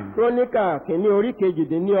 9. Kíróníkà kìíní orí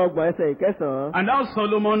kejìdínlọ́gbọ̀n ẹsẹ̀ ìkẹsàn-án. And thou,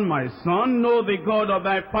 Solomon, my son, know the God of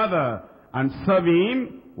thy father, and serve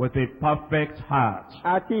him with a perfect heart.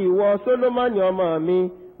 Àti ìwọ Sólómọ́nì ọmọ mi,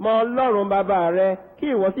 mọ Ọlọ́run bàbá rẹ, kí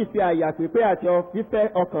ìwọ sì fi àyà pípé àti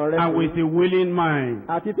fífẹ́ ọkàn rẹ And with a willing mind.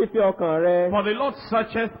 àti fífẹ́ ọkàn rẹ. For the Lord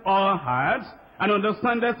searcheth all hearts, and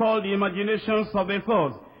understandeth all the imaginations of the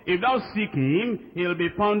thoughts. If thou seek him, he will be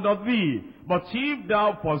found of thee. But if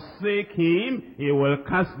thou forsake him, he will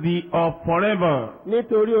cast thee off forever.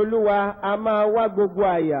 Nítorí Olúwa a máa wá gbogbo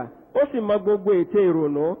àyà, ó sì mọ gbogbo ète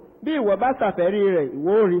ìrònú. Bí ìwọ bá ṣàfẹ́rí rẹ̀,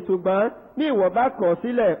 ìwọ ó rí, ṣùgbọ́n bí ìwọ bá kọ̀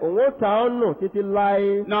sílẹ̀, òun ó ta ọ́ nù títí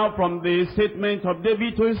láé. Now from the statement of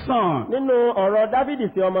David to his son. Nínú ọ̀rọ̀ Dávìdì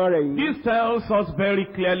sí ọmọ rẹ̀ yìí. This tells us very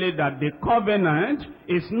clearly that the covenant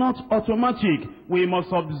is not automatic. We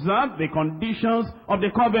must observe the conditions of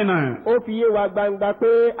the covenant. Ó fi yé wa gbangba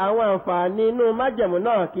pé àwọn àǹfààní inú májẹ̀mú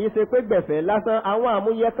náà kì í ṣe pé gbẹ̀fẹ̀ lásán, àwọn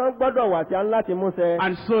àmúyẹ kan gbọ́dọ̀ wà tí a ń láti mú ṣẹ.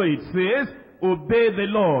 And so it says, obey the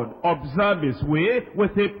Lord, observe his way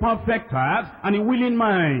with a perfect heart and a willing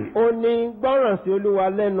mind. Ó ní gbọ́ràn sí Olúwa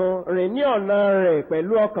lẹ́nu, rìn ní ọ̀nà rẹ̀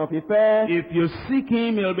pẹ̀lú ọkàn fífẹ́. If you seek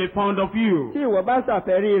him, he'll be found of you. Tí ìwọ bá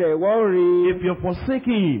ṣàfẹ́rí rẹ̀, wọ́n rí. If you forsake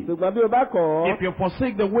him, Ṣùgbọ́n bí o bá kọ̀ ọ́, if you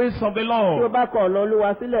forsake the ways of the tí o Lord, bá kọ̀ ọ̀nà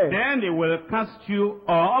Olúwa sílẹ̀, then he will cast you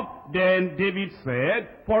off. Then David said,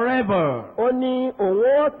 forever. ó ní òun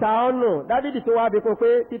ó ta ọ́ nù. Dávìdì tó wá bí kó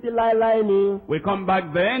pé títí láéláé ni. We come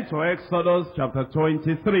back then to Exodus chapter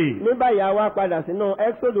 23. Ní báyìí a wá padà sínú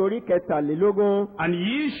Ẹ́xódù orí 23. And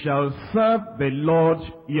ye shall serve the Lord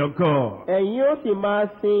your God. Ẹ̀yin ó sì máa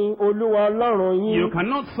sin Olúwa Ọlọ́run yín. You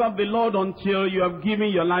cannot serve the Lord until you have given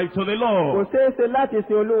your life to the Kò Lord. ṣeé ṣe láti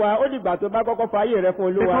sin Olúwa, ó dìgbà tó bá kọ́kọ́ fayé rẹ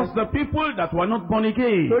fún Olúwa. Because the people that were not born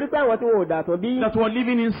again, Torí pé àwọn tí wọn ò dàtọ̀ bí, that were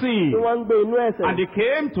living in tí sin, wọ́n ń gbé inú ẹ̀ṣẹ̀. and they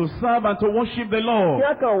came to serve and to worship the Kí Lord.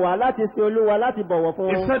 á kàn wá láti sin Olúwa láti bọ̀wọ̀ fún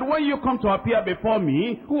He wọn. said, when you come to appear before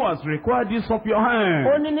me, who has required this of your Ó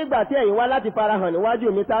hand? ní nígbà tí ẹ̀yin wá láti farahàn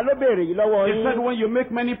níwájú mi, ta ló béèrè yìí lọ́wọ́ He said, yín? when you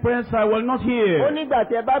make many prayers, I will not Ó hear. nígbà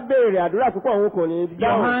tí ẹ bá béèrè àdúrà púpọ̀, òun kò ní Your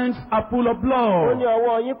dáhùn. hands are full of Ó blood. ní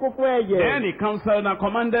ọwọ́ yín kún fún ẹ̀jẹ̀. Then he counseled and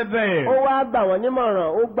commanded Ó them, wá gbà wọ́n nímọ̀ràn,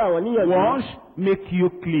 ó gbà wọ́n níyànjú. wash, make you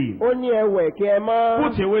clean. Ó ní ẹwẹ̀ kí ẹ mọ́.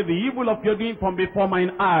 Put away the evil of your doing from before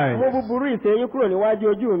mine Mú eyes. búburú ìṣe yín kúrò níwájú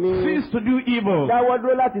ojú mi. Cease to do evil. Dáwọ́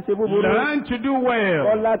dúró láti ṣe búburú. Learn to do Kọ́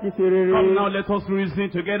well. láti ṣe rere. Come now, let us reason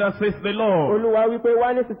together, says the Lord. Olúwa wípé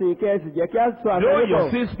wá nísinsìnyí kí ẹ sì jẹ́ kí á sọ Though àtẹ́lẹ́ your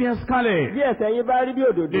bọ̀. sins be as scarlet, Bí ẹ̀ṣẹ̀ yín bá rí bí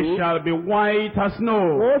òdòdó, they shall be white as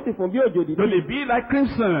snow. wọ́n ó sì fún bí òjò dídì. Though they be like Bí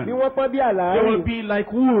crimson, wọ́n pọ́n bí they àlàárì, will be like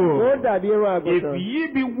wọ́n ó wool. dàbí irun If àgùntàn. ye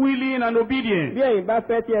be willing and Bí obedient, ẹ̀yin bá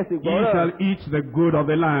fẹ́ tí ẹ sì ye gbọ́ràn, shall eat the good of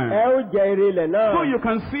the ẹ land. ó jẹ ire ilẹ̀ náà. So you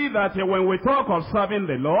can see that when we talk of serving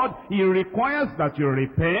the Lord, He requires that you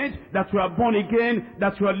repent, that you are born again,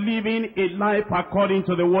 that you are living a life according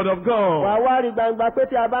to the Word of Wà God. wá rí gbangba pé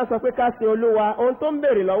tí a bá ń sọ pé ká sin Olúwa, ohun tó ń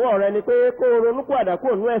béèrè lọ́wọ́ rẹ ni pé kó o ronú pàdà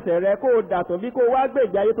kúrò nínú ẹ̀ṣẹ̀ rẹ, kó o dàtún bí kó o wá gbé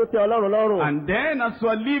ìgbé ayé tó tẹ́ Ọlọ́run lọ́rùn. And then as you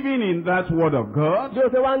are living in that Word of God, Bí o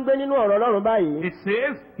ṣe wá ń gbé nínú ọ̀rọ̀ Ọlọ́run báyìí, it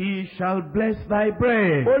says, He shall bless thy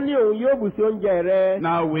bread. ó ní òun yóò bù sí oúnjẹ rẹ.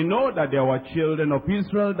 Now we know that there were children of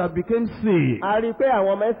Israel that became sick. A rí i pé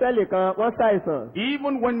àwọn ọmọ Ísírẹ́lì kan wọ́n ṣàìsàn.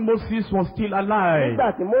 Even when Moses was still alive.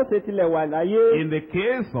 Nígbà tí Mósè tilẹ̀ wà láyé, In the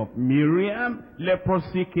case of Miriam,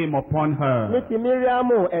 leprosy came upon her. Ní ti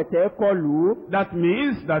Míríámù, ẹ̀tẹ̀ kọlù. That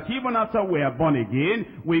means that even after we are born again,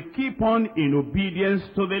 we keep on in obedience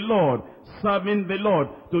to the Lord, serving the Lord,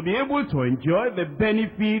 to be able to enjoy the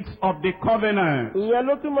benefits of the covenant. Ìyẹn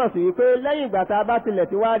ló túmọ̀ sí wípé lẹ́yìn ìgbà tá a bá tilẹ̀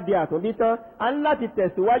ti wá di àtúnbí tán, a ní láti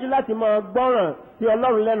tẹ̀síwájú láti máa gbọ́ràn sí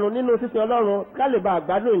Ọlọ́run lẹ́nu nínú sísin Ọlọ́run ká lè bá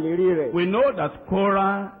àgbádùn ìlérí rẹ̀. We know that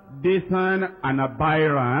Korah, Dathan, and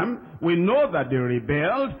Abiram, we know that they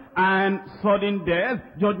rebelled, and sudden death,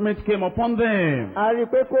 judgment came upon them. A rí i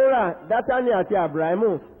pé Kórà, Dátánì àti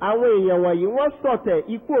Àbúráhámù, àwọn èèyàn wọ̀nyí wọ́n ṣọ̀tẹ̀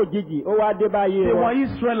ikú òjijì ó wá dé báyé They wọn. were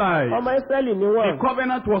Israelites. Ọmọ Ísírẹ́lì ni wọ́n. The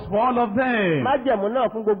covenant was for all of them. Májẹ̀mú náà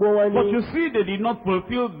fún gbogbo wọn But ni. you see, they did not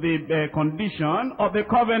fulfill the condition of the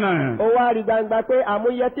covenant. Ó wá rí gbangba pé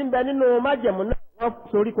àmúyẹ tí ń bẹ nínú májẹ̀mú náà wọ́n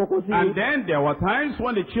sorí kókó sí. And then there were times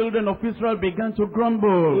when the children of Israel began to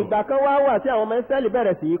grumble. Ìgbà kan wá wà tí àwọn ọmọ Ísírẹ́lì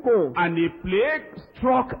bẹ̀rẹ̀ sí í kùn. And a plague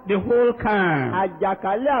struck the whole camp.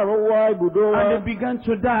 Àjàkálẹ̀ àrùn wọ ibùdó And wọn. they began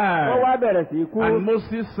to Wọ́n die. wá bẹ̀rẹ̀ sí í kú. And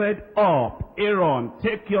Moses said, Up, Aaron,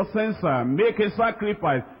 take your censer, make a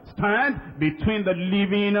sacrifice, stand between the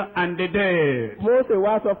living and the dead. Mósè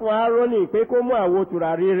wá sọ fún Árónì pé kó mú àwo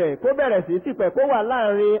tùràrí rẹ̀ kó bẹ̀rẹ̀ sí sípẹ̀ kó wà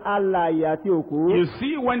láàrin alààyè àti òkú. You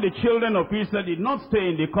see, when the children of Israel did not stay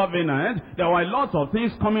in the covenant, there were lots of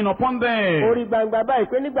things coming upon them. Orí gbangba báyìí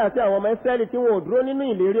pé nígbà tí àwọn ọmọ Ísírẹ́lì tí wọn ò dúró nínú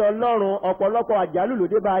ìlérí Ọlọ́run ọ̀pọ̀lọpọ̀ àjálù ló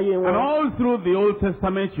dé bá ayé And wọn. all through the Old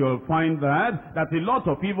Testament, you'll find that a lot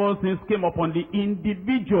of evil things came upon the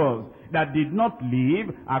individuals that did not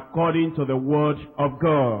live according to the word of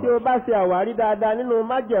God. Tí o bá ṣe àwárí dáadáa nínú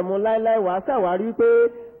májẹ̀mú láéláé wàá ṣàwárí pé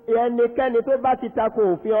ẹnikẹ́ni tó bá ti tako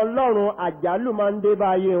òfin Ọlọ́run àjálù máa ń dé bá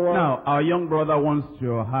ayé wọn. Now, our young brother wants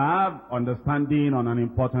to have understanding on an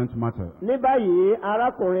important matter. Ní báyìí,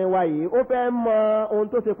 arákùnrin wa yìí, ó fẹ́ mọ ohun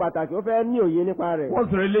tó ṣe pàtàkì, ó fẹ́ ní òye nípa rẹ̀.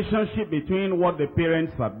 What's the relationship between what the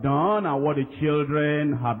parents have done and what the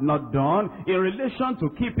children have not done in relation to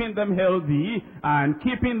keeping them healthy and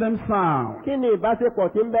keeping them sound? Kí ni ìbáṣepọ̀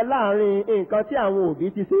tí ń bẹ láàrin nǹkan tí àwọn òbí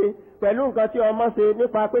ti ṣe pẹ̀lú nǹkan tí ọmọ ṣe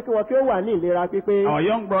nípa pé kí wọn kí ó wà ní ìlera pípé? Our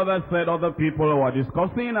young brother said other people were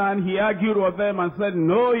discussing and he argued with them and said,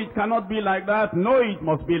 no, it cannot be like that. No, it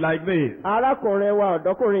must be like this. Arákùnrin wa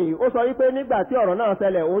ọ̀dọ́kùnrin yìí, ó sọ wípé nígbà tí ọ̀rọ̀ náà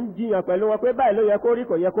ṣẹlẹ̀, ó ń jiyàn pẹ̀lú wọn pé báyìí ló yẹ kó rí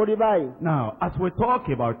kò yẹ kó rí báyìí. Now, as we talk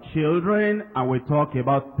about children and we talk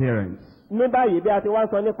about parents, Ní báyìí bí a ti wá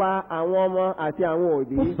sọ nípa àwọn ọmọ àti àwọn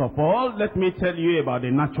òbí. first of all, let me tell you about the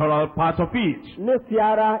natural part of it. Ní ti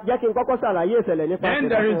ara, jẹ́ kí n kọ́kọ́ ṣàlàyé ìṣẹ̀lẹ̀ nípa Then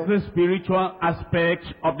there is the spiritual aspect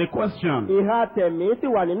of the question. Ìhà tẹ̀mí sì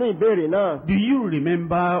wà nínú ìbéèrè náà. Do you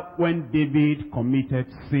remember when David committed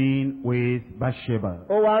sin with Bathsheba?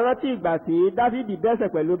 Ó wá rántí ìgbà tí Dáfídì dẹ́ṣẹ̀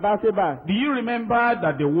pẹ̀lú Báṣébà. Do you remember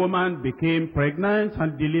that the woman became pregnant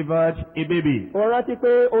and delivered a baby? Ó rántí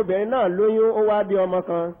pé obìnrin náà lóyún, ó wá bí ọmọ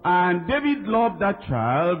kan. And David loved that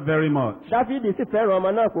child very much. Dáfídì sì fẹ́ràn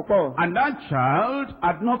ọmọ náà púpọ̀. And that child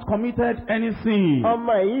had not committed any sin.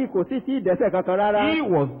 Ọmọ yìí kò sì sí ìdẹ́ṣẹ̀ kankan rárá. He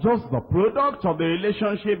was just the product of the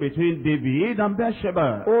relationship between David and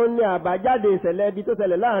Bathsheba. Ó ní àbájáde ìṣẹ̀lẹ̀ ibi tó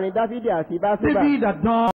ṣẹlẹ̀ láàrin Dáfídì àti Báṣébà. David had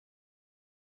done